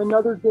appear on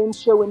another game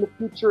show in the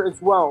future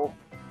as well.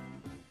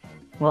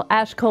 Well,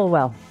 Ash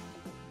Colwell,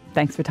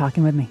 thanks for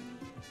talking with me.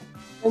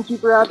 Thank you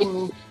for having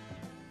me.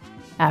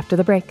 After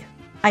the break.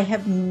 I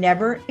have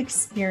never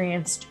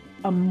experienced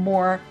a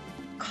more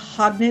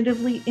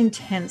cognitively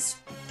intense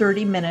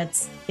 30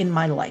 minutes in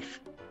my life.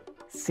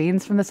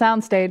 Scenes from the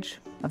soundstage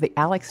of the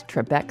Alex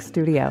Trebek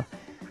studio.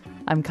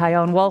 I'm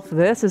Chion Wolf.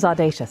 This is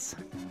Audacious.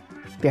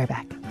 Be right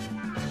back.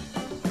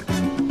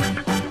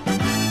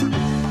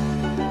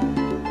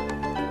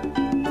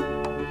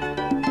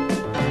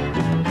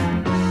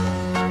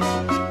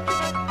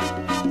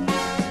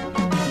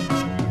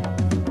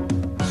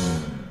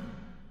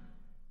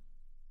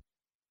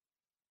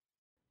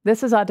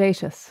 This is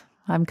Audacious.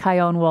 I'm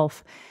Chion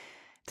Wolf.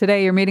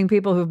 Today you're meeting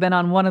people who've been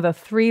on one of the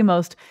 3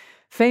 most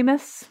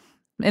famous,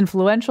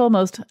 influential,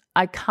 most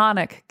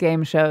iconic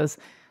game shows.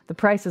 The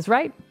Price is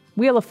Right,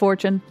 Wheel of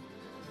Fortune,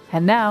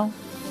 and now...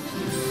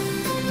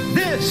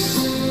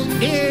 This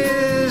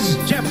is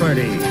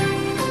Jeopardy!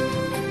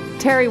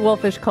 Terry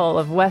Wolfish Cole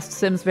of West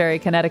Simsbury,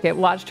 Connecticut,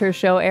 watched her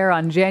show air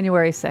on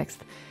January 6th.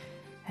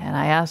 And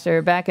I asked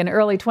her back in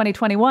early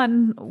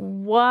 2021,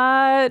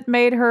 what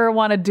made her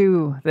want to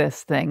do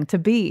this thing, to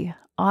be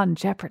on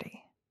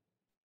Jeopardy?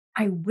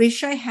 I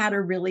wish I had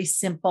a really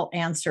simple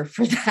answer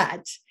for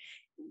that,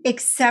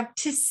 except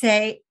to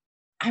say,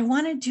 I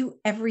want to do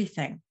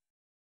everything.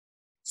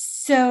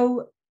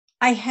 So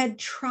I had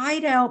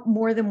tried out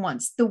more than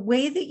once. The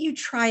way that you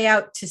try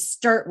out to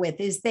start with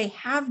is they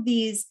have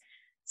these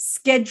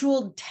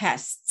scheduled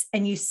tests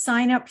and you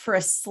sign up for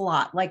a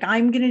slot. Like,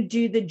 I'm going to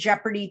do the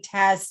Jeopardy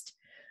test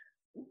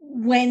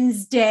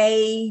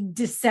Wednesday,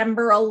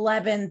 December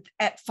 11th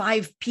at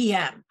 5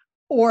 p.m.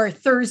 or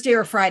Thursday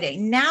or Friday.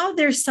 Now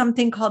there's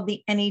something called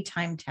the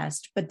Anytime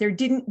test, but there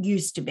didn't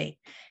used to be.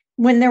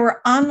 When there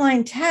were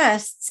online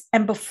tests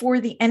and before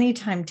the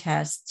Anytime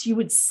tests, you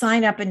would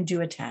sign up and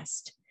do a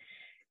test.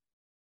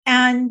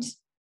 And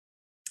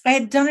I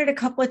had done it a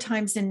couple of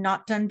times and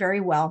not done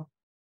very well.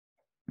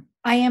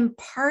 I am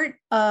part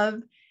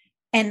of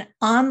an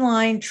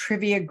online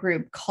trivia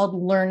group called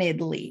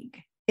Learned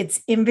League.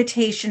 It's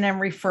invitation and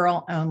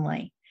referral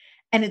only.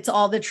 And it's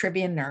all the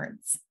trivia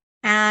nerds.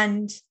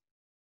 And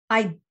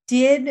I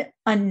did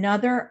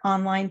another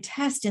online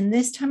test, and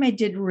this time I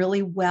did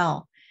really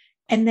well.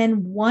 And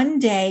then one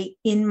day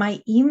in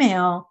my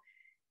email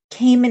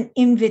came an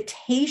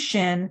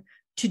invitation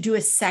to do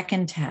a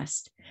second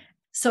test.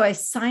 So I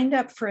signed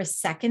up for a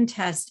second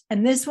test.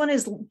 And this one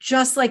is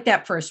just like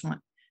that first one,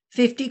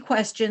 50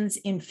 questions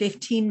in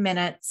 15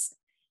 minutes.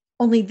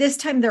 Only this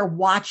time they're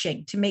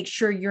watching to make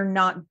sure you're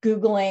not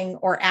Googling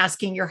or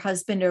asking your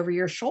husband over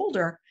your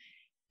shoulder.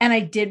 And I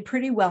did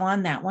pretty well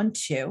on that one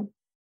too.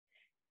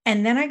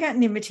 And then I got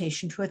an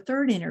invitation to a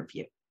third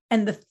interview.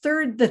 And the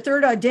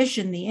third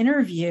audition, the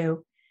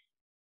interview,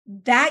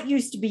 that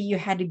used to be you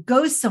had to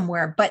go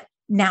somewhere, but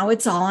now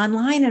it's all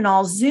online and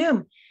all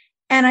Zoom.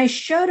 And I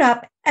showed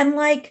up, and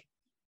like,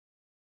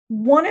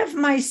 one of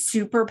my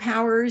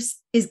superpowers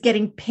is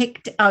getting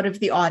picked out of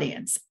the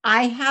audience.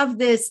 I have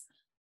this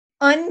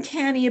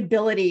uncanny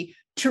ability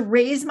to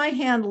raise my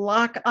hand,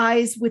 lock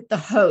eyes with the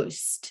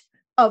host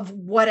of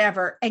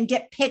whatever, and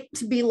get picked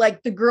to be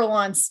like the girl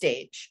on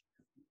stage.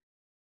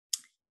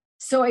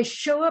 So I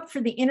show up for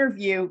the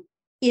interview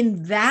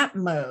in that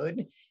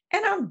mode,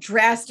 and I'm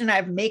dressed and I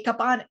have makeup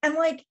on, and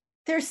like,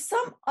 there's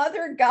some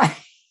other guy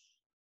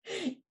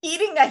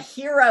eating a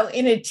hero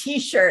in a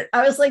t-shirt.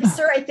 I was like,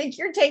 sir, I think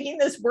you're taking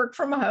this work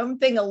from home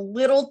thing a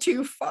little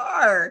too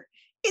far.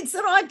 It's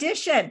an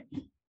audition.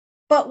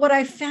 But what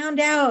I found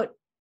out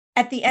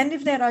at the end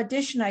of that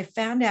audition, I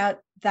found out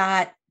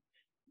that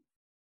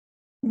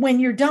when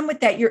you're done with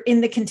that, you're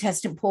in the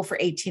contestant pool for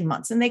 18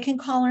 months and they can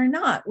call or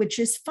not, which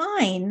is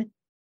fine.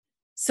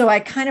 So I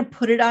kind of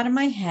put it out of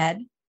my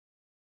head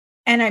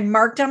and I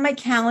marked on my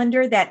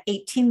calendar that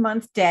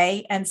 18-month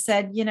day and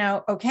said,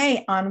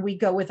 okay, on we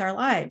go with our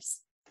lives.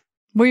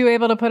 Were you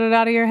able to put it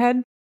out of your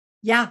head?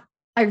 Yeah,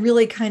 I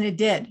really kind of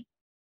did.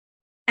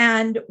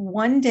 And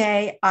one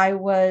day I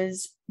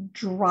was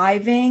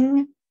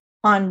driving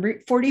on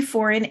Route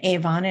 44 in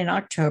Avon in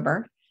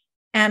October,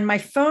 and my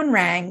phone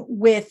rang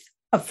with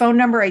a phone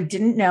number I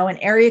didn't know, an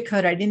area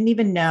code I didn't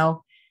even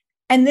know.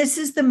 And this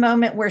is the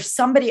moment where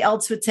somebody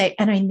else would say,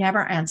 and I never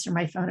answer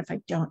my phone if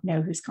I don't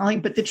know who's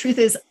calling. But the truth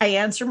is, I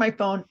answer my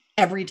phone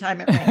every time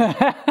it rings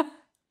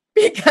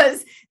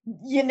because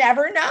you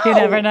never know. You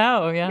never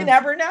know. Yeah. You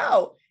never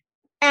know.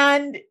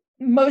 And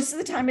most of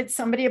the time it's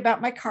somebody about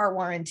my car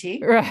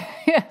warranty. Right.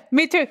 Yeah.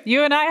 Me too.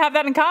 You and I have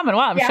that in common.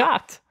 Wow. I'm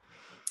shocked.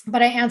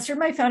 But I answered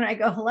my phone and I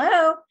go,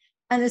 hello.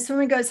 And this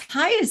woman goes,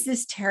 hi, is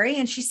this Terry?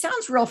 And she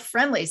sounds real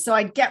friendly. So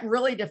I get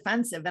really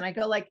defensive and I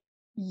go like,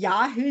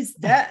 yeah, who's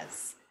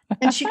this?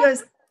 And she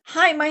goes,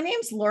 hi, my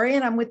name's Lori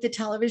and I'm with the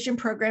television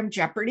program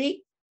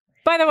Jeopardy.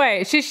 By the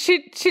way,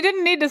 she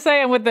didn't need to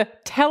say I'm with the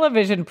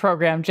television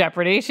program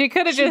Jeopardy. She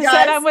could have just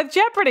said I'm with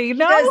Jeopardy.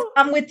 No,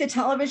 I'm with the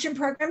television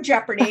program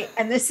Jeopardy.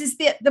 And this is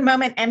the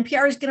moment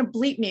NPR is going to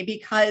bleep me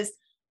because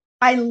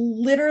I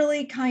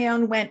literally,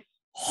 Kion went,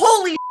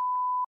 holy,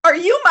 are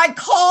you my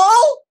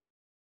call?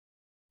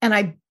 And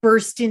I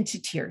burst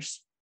into tears.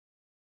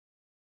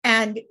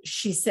 And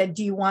she said,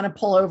 do you want to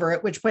pull over?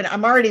 At which point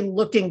I'm already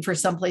looking for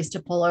someplace to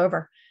pull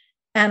over.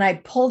 And I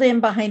pulled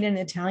in behind an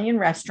Italian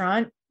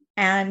restaurant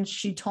and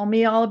she told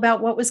me all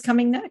about what was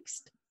coming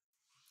next.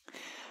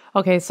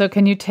 Okay. So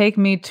can you take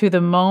me to the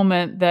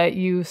moment that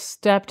you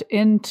stepped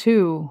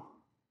into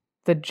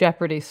the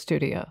Jeopardy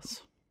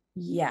studios?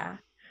 Yeah.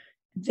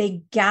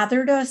 They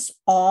gathered us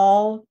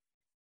all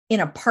in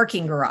a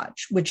parking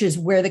garage, which is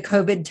where the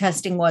COVID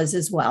testing was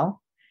as well.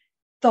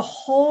 The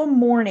whole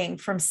morning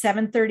from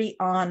 7:30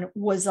 on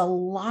was a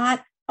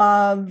lot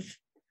of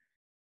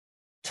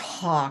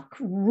talk,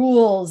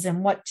 rules,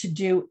 and what to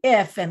do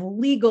if, and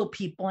legal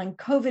people and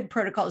COVID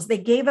protocols. They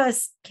gave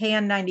us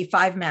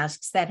KN95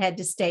 masks that had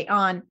to stay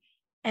on.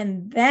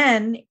 And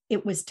then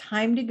it was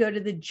time to go to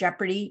the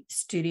Jeopardy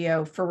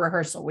studio for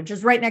rehearsal, which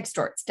is right next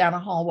door. It's down a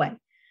hallway.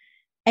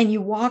 And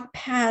you walk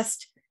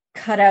past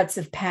cutouts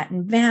of Pat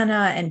and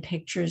Vanna and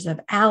pictures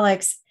of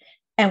Alex.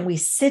 And we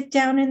sit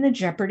down in the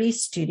Jeopardy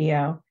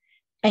studio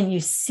and you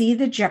see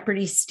the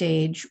Jeopardy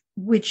stage,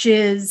 which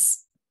is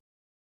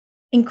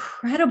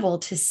incredible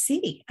to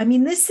see. I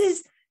mean,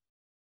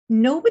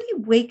 nobody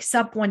wakes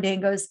up one day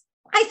and goes,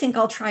 I think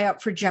I'll try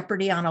out for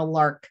Jeopardy on a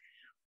lark.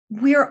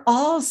 We're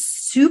all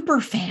super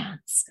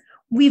fans.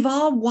 We've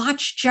all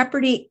watched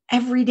Jeopardy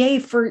every day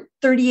for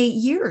 38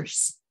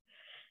 years.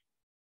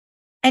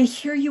 And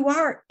here you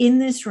are in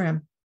this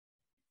room.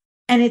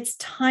 And it's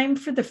time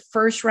for the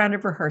first round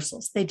of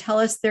rehearsals. They tell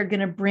us they're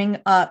going to bring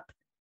up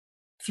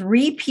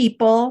 3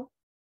 people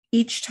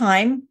each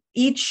time.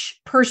 Each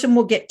person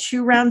will get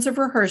 2 rounds of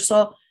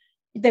rehearsal.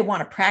 They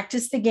want to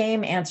practice the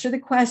game, answer the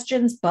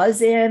questions,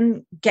 buzz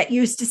in, get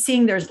used to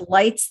seeing there's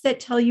lights that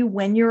tell you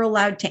when you're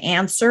allowed to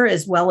answer,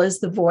 as well as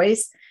the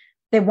voice.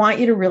 They want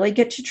you to really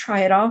get to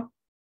try it all.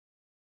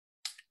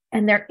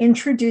 And they're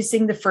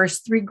introducing the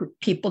first 3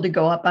 people to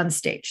go up on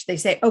stage. They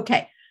say,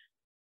 okay,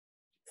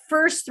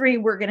 first 3,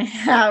 we're going to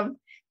have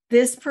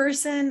this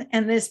person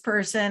and this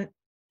person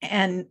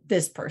and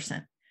this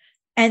person.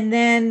 And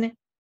then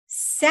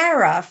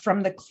Sarah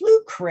from the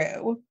Clue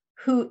Crew,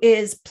 who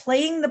is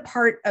playing the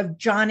part of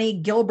Johnny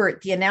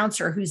Gilbert, the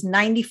announcer, who's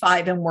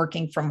 95 and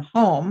working from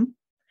home.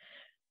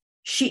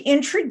 She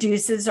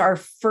introduces our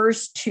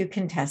first 2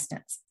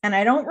 contestants. And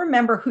I don't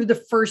remember who the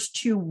first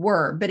 2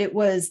 were, but it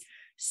was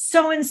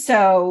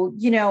so-and-so,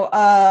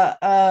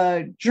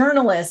 a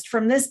journalist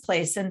from this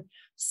place, and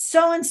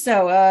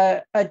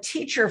so-and-so, a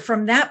teacher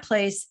from that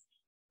place,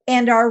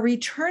 and our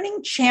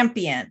returning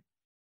champion,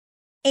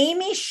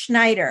 Amy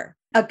Schneider,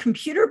 a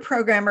computer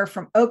programmer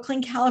from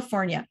Oakland,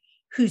 California,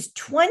 whose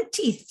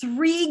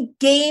 23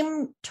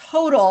 game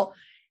total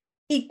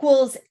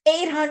equals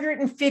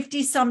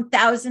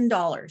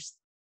 $850,000.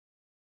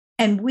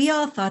 And we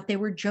all thought they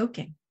were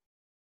joking.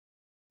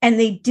 And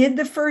they did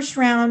the first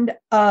round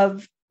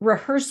of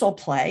rehearsal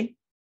play.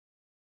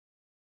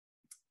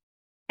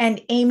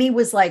 And Amy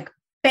was like,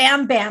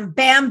 bam, bam,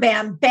 bam,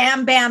 bam,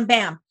 bam, bam,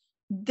 bam.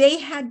 They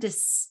had to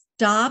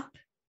stop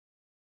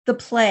the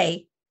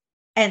play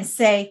and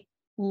say,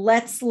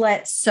 let's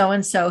let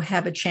so-and-so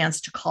have a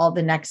chance to call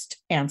the next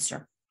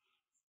answer.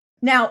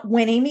 Now,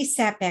 when Amy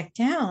sat back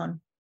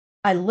down,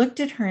 I looked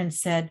at her and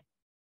said,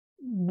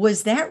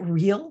 was that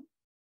real?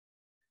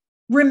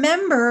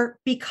 Remember,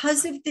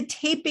 because of the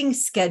taping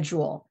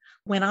schedule,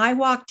 when I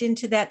walked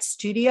into that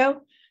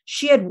studio,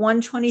 she had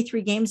won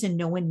 23 games and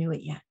no one knew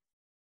it yet,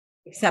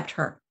 except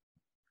her.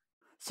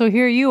 So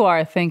here you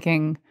are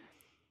thinking,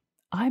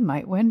 I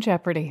might win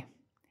Jeopardy.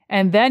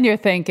 And then you're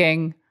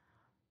thinking,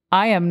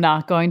 I am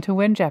not going to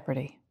win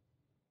Jeopardy.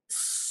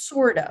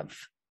 Sort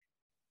of.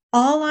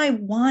 All I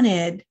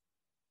wanted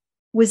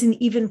was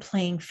an even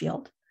playing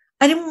field.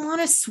 I didn't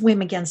want to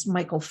swim against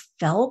Michael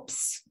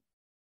Phelps.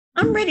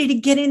 I'm ready to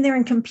get in there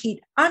and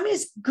compete. I'm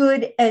as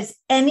good as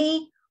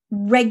any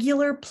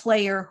regular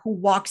player who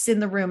walks in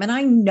the room, and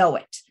I know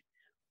it.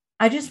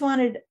 I just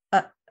wanted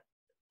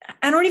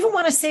I don't even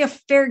want to say a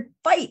fair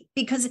fight,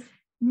 because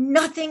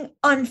nothing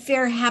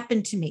unfair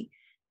happened to me.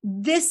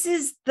 This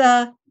is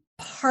the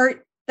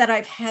part that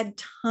I've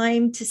had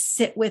time to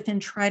sit with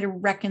and try to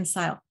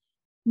reconcile.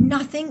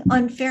 Nothing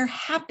unfair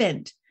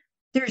happened.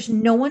 There's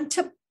no one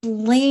to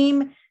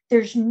blame.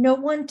 There's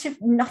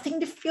nothing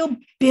to feel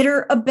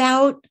bitter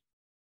about.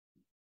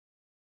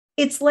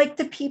 It's like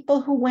the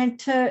people who went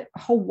to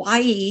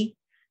Hawaii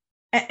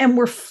and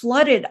were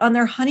flooded on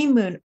their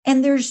honeymoon,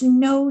 and there's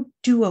no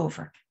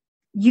do-over.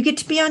 You get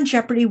to be on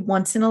Jeopardy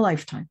once in a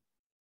lifetime.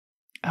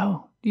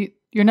 Oh,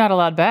 you're not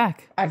allowed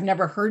back. I've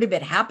never heard of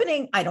it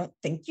happening. I don't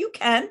think you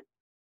can.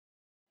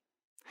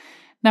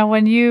 Now,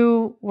 when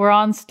you were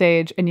on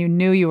stage and you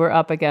knew you were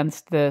up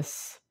against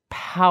this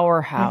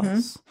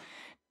powerhouse,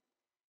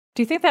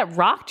 do you think that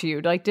rocked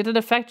you? Like, did it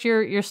affect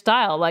your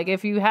style? Like,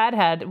 if you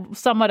had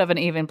somewhat of an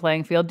even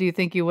playing field, do you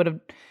think you would have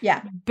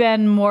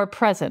been more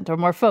present or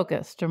more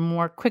focused or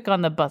more quick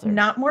on the buzzer?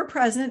 Not more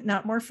present,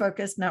 not more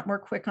focused, not more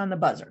quick on the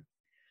buzzer.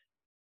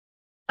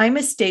 I'm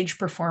a stage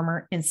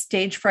performer, and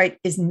stage fright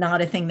is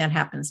not a thing that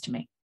happens to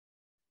me.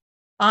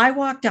 I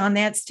walked on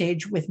that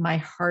stage with my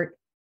heart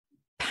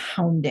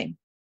pounding.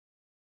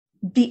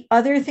 The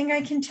other thing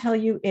I can tell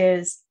you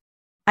is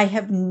I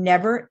have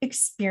never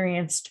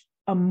experienced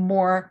a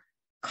more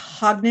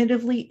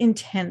cognitively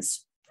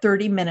intense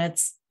 30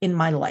 minutes in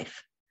my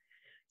life.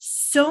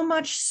 So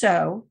much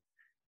so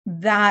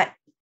that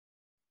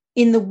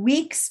in the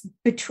weeks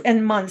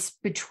and months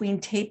between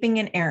taping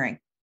and airing,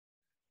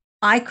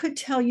 I could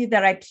tell you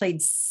that I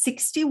played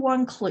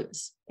 61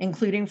 clues,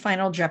 including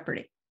Final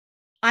Jeopardy.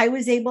 I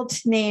was able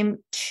to name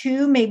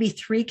 2, maybe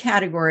 3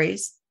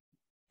 categories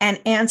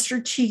and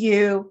answer to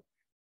you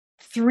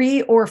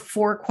 3 or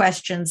 4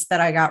 questions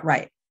that I got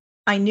right.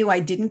 I knew I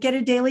didn't get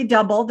a daily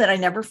double, that I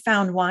never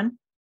found one.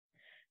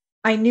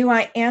 I knew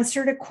I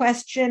answered a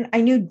question.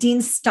 I knew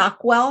Dean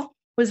Stockwell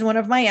was one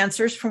of my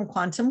answers from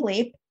Quantum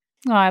Leap.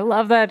 Oh, I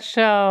love that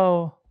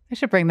show. I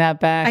should bring that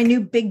back. I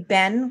knew Big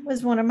Ben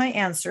was one of my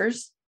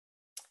answers.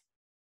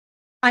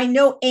 I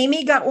know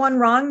Amy got one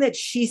wrong that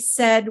she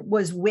said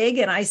was Whig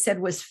and I said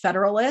was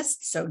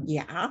Federalist. So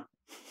yeah.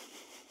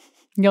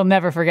 You'll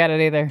never forget it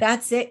either.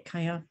 That's it,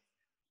 Kaya.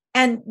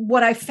 And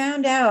what I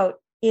found out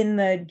in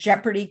the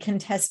Jeopardy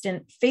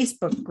contestant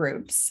Facebook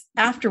groups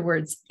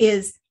afterwards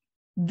is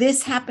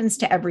this happens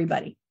to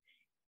everybody.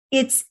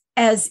 It's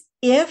as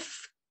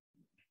if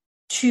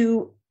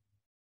to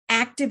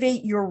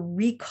activate your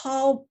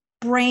recall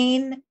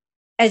brain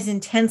as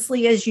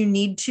intensely as you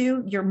need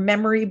to, your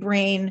memory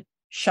brain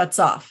shuts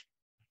off.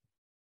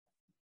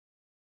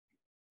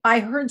 I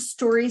heard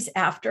stories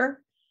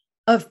after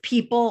of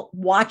people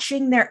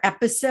watching their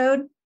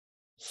episode,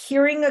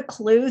 hearing a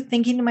clue,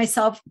 thinking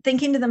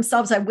to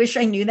themselves, I wish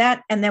I knew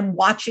that, and then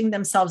watching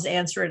themselves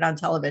answer it on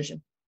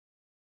television.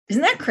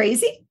 Isn't that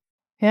crazy?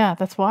 Yeah,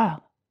 that's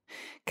wild.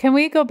 Can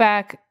we go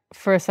back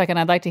for a second?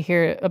 I'd like to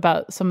hear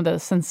about some of the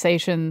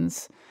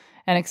sensations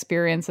and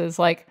experiences.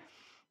 Like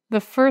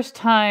the first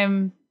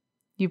time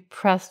you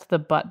pressed the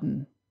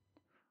button,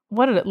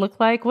 what did it look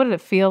like? What did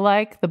it feel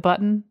like, the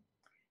button?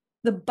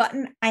 The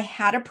button, I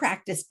had a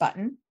practice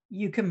button.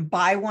 You can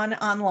buy one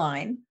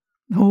online.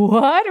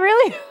 What?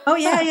 Really? Oh,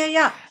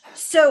 yeah.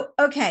 So,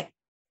 okay.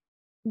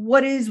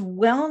 What is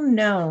well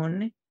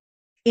known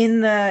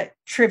in the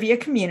trivia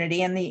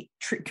community and the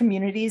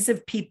communities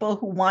of people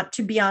who want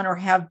to be on or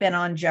have been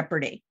on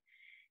Jeopardy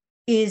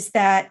is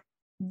that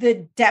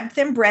the depth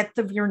and breadth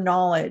of your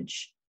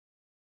knowledge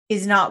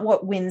is not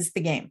what wins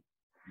the game.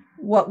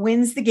 What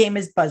wins the game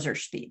is buzzer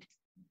speed.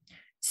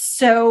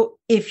 So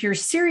if you're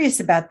serious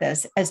about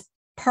this, as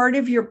part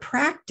of your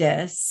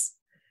practice,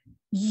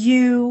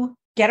 you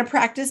get a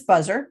practice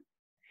buzzer.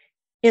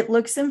 It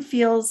looks and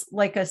feels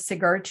like a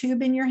cigar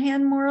tube in your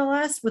hand, more or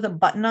less, with a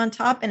button on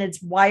top, and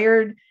it's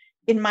wired.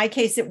 In my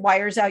case, it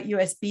wires out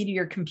USB to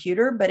your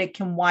computer, but it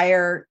can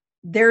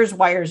there's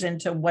wires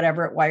into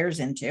whatever it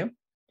wires into.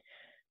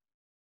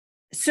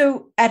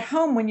 So at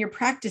home, when you're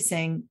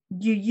practicing,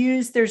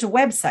 there's a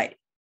website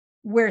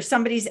where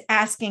somebody's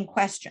asking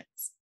questions.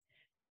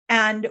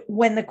 And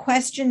when the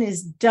question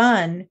is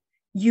done,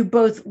 you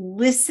both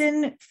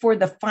listen for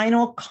the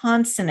final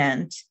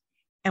consonant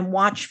and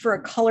watch for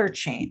a color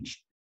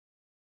change.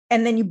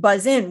 And then you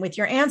buzz in with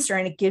your answer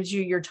and it gives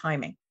you your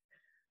timing.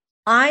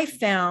 I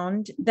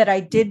found that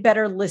I did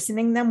better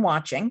listening than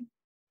watching.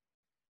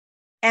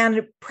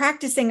 And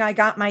practicing, I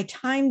got my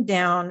time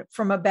down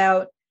from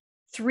about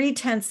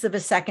 0.3 of a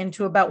second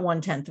to about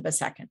 1/10 of a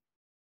second.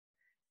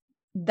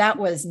 That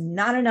was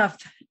not enough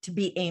to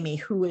beat Amy,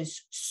 who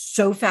is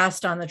so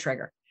fast on the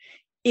trigger.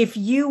 If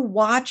you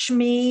watch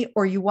me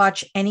or you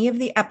watch any of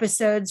the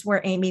episodes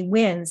where Amy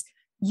wins,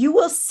 you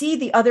will see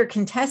the other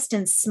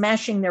contestants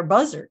smashing their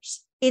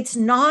buzzers. It's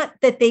not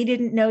that they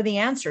didn't know the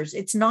answers.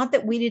 It's not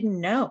that we didn't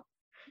know.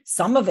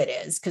 Some of it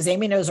is because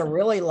Amy knows a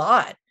really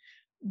lot,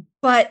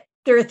 but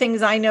there are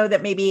things I know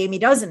that maybe Amy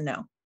doesn't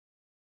know.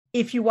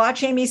 If you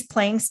watch Amy's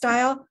playing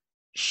style,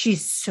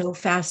 she's so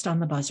fast on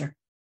the buzzer.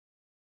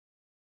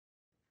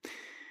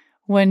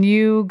 When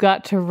you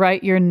got to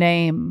write your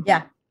name,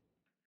 yeah,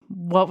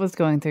 what was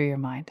going through your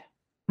mind?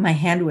 My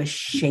hand was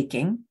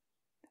shaking.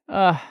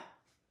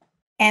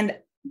 And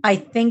I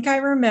think I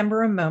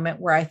remember a moment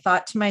where I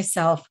thought to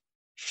myself,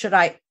 should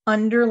I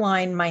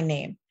underline my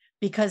name?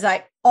 Because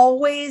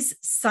always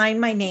sign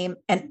my name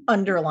and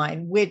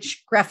underline,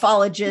 which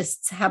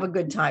graphologists have a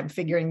good time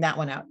figuring that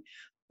one out.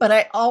 But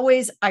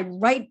I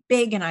write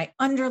big and I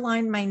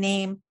underline my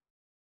name.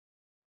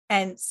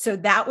 And so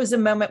that was a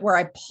moment where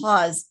I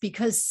paused,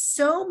 because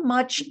so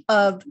much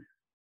of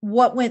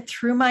what went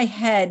through my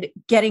head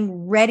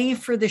getting ready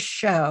for the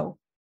show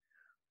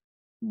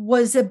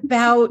was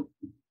about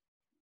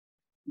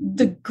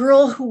the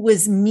girl who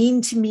was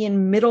mean to me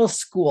in middle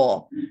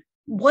school.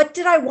 What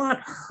did I want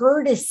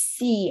her to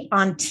see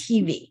on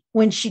TV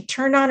when she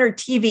turned on her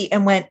TV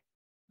and went,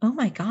 oh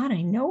my God,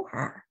 I know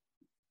her?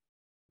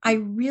 I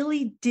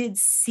really did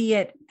see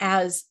it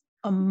as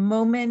a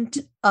moment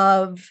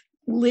of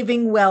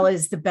living well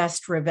is the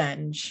best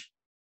revenge.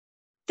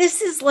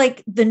 This is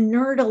like the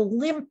Nerd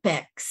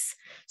Olympics.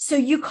 So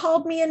you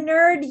called me a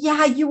nerd?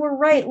 Yeah, you were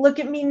right. Look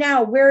at me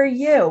now. Where are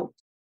you?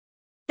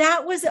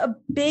 That was a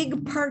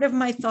big part of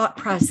my thought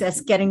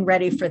process getting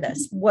ready for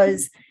this,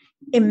 was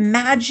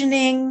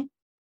imagining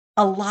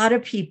a lot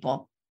of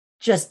people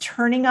just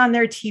turning on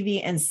their TV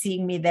and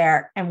seeing me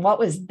there. And what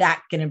was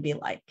that going to be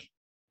like?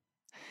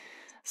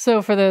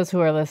 So for those who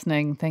are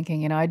listening,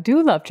 thinking, I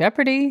do love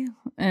Jeopardy,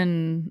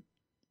 and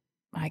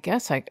I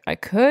guess I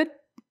could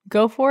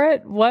go for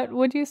it, what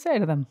would you say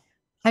to them?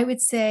 I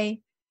would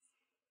say,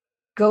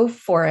 go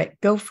for it.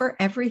 Go for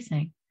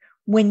everything.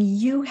 When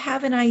you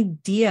have an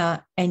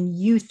idea and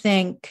you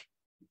think,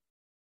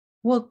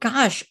 well,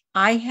 gosh,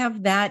 I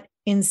have that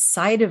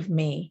inside of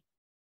me,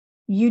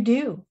 you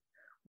do.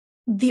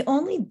 The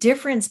only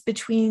difference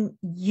between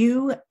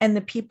you and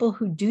the people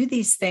who do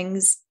these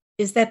things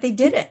is that they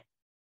did it.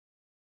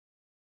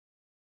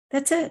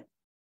 That's it.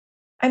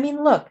 I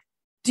mean, look,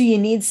 do you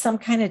need some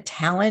kind of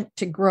talent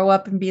to grow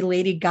up and be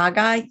Lady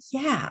Gaga?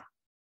 Yeah,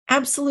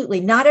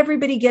 absolutely. Not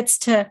everybody gets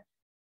to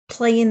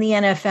play in the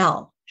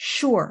NFL.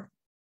 Sure.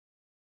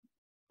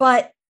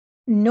 But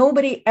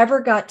nobody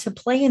ever got to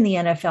play in the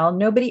NFL.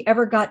 Nobody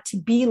ever got to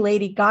be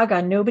Lady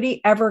Gaga.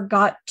 Nobody ever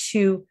got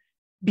to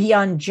be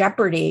on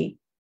Jeopardy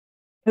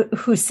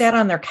who sat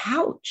on their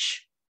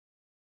couch.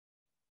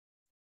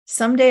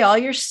 Someday all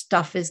your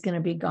stuff is going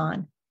to be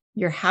gone.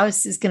 Your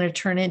house is going to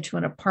turn into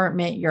an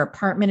apartment. Your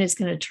apartment is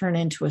going to turn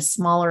into a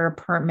smaller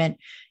apartment.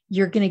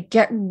 You're going to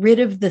get rid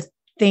of the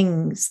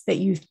things that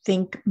you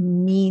think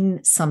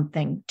mean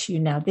something to you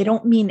now. They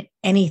don't mean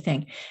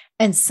anything.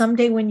 And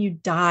someday when you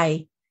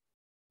die,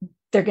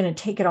 they're going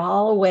to take it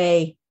all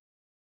away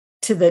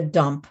to the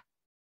dump.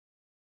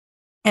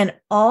 And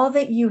all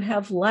that you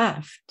have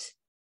left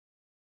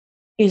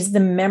is the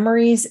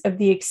memories of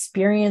the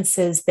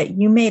experiences that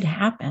you made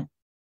happen.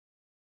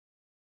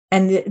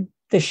 And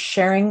the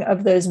sharing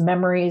of those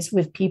memories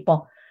with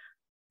people.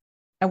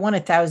 I won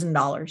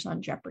 $1,000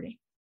 on Jeopardy.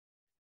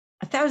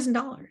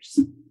 $1,000.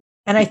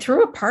 And I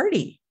threw a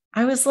party.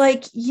 I was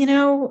like,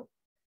 the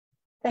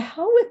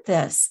hell with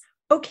this.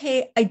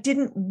 Okay, I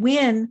didn't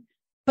win,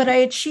 but I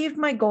achieved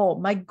my goal.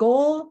 My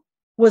goal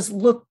was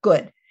look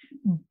good.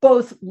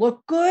 Both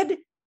look good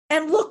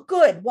and look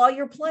good while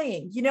you're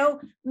playing.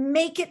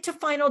 Make it to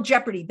Final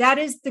Jeopardy. That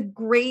is the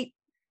great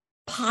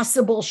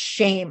possible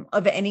shame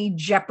of any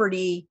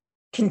Jeopardy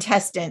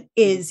contestant,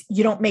 is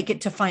you don't make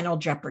it to Final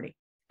Jeopardy.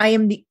 I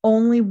am the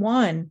only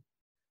one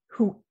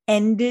who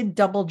ended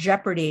Double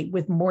Jeopardy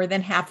with more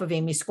than half of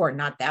Amy's score.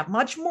 Not that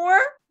much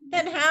more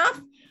than half,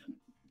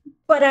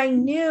 but I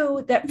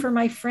knew that for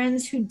my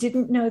friends who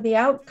didn't know the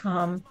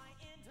outcome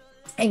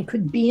and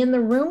could be in the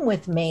room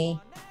with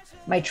me,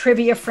 my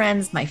trivia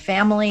friends, my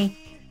family,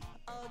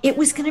 it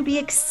was going to be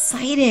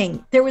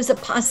exciting. There was a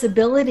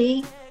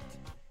possibility,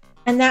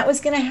 and that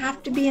was going to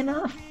have to be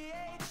enough.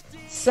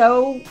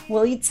 So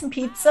we'll eat some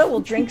pizza,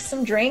 we'll drink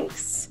some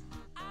drinks,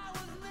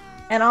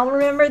 and I'll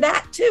remember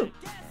that too.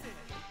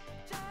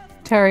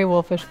 Terry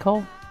Wolfish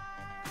Cole,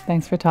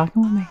 thanks for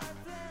talking with me.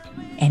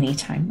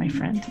 Anytime, my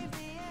friend.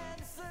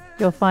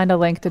 You'll find a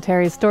link to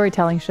Terry's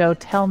storytelling show,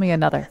 Tell Me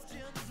Another,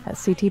 at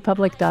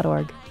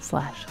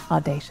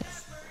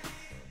ctpublic.org/audacious.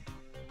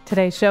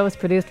 Today's show is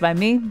produced by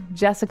me,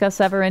 Jessica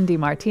Severin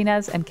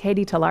DeMartinez, and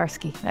Katie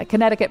Tolarski at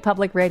Connecticut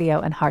Public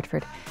Radio in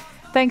Hartford.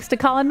 Thanks to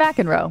Colin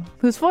McEnroe,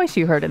 whose voice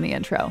you heard in the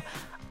intro.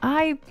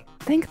 I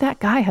think that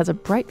guy has a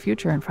bright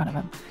future in front of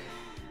him.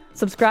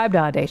 Subscribe to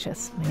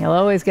Audacious. You'll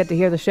always get to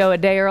hear the show a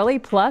day early.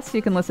 Plus,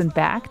 you can listen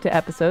back to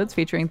episodes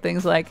featuring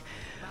things like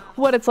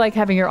what it's like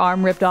having your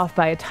arm ripped off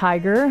by a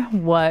tiger,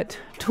 what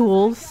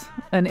tools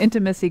an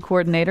intimacy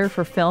coordinator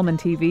for film and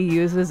TV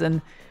uses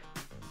in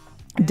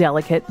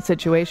delicate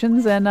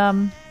situations,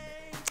 and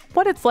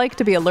what it's like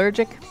to be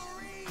allergic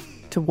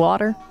to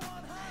water.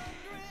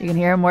 You can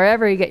hear them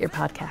wherever you get your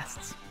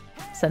podcasts.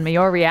 Send me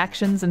your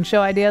reactions and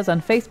show ideas on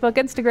Facebook,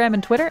 Instagram,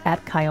 and Twitter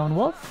at Chion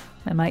Wolf.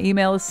 And my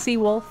email is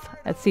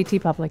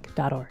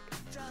cwolf@ctpublic.org.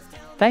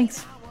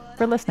 Thanks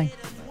for listening.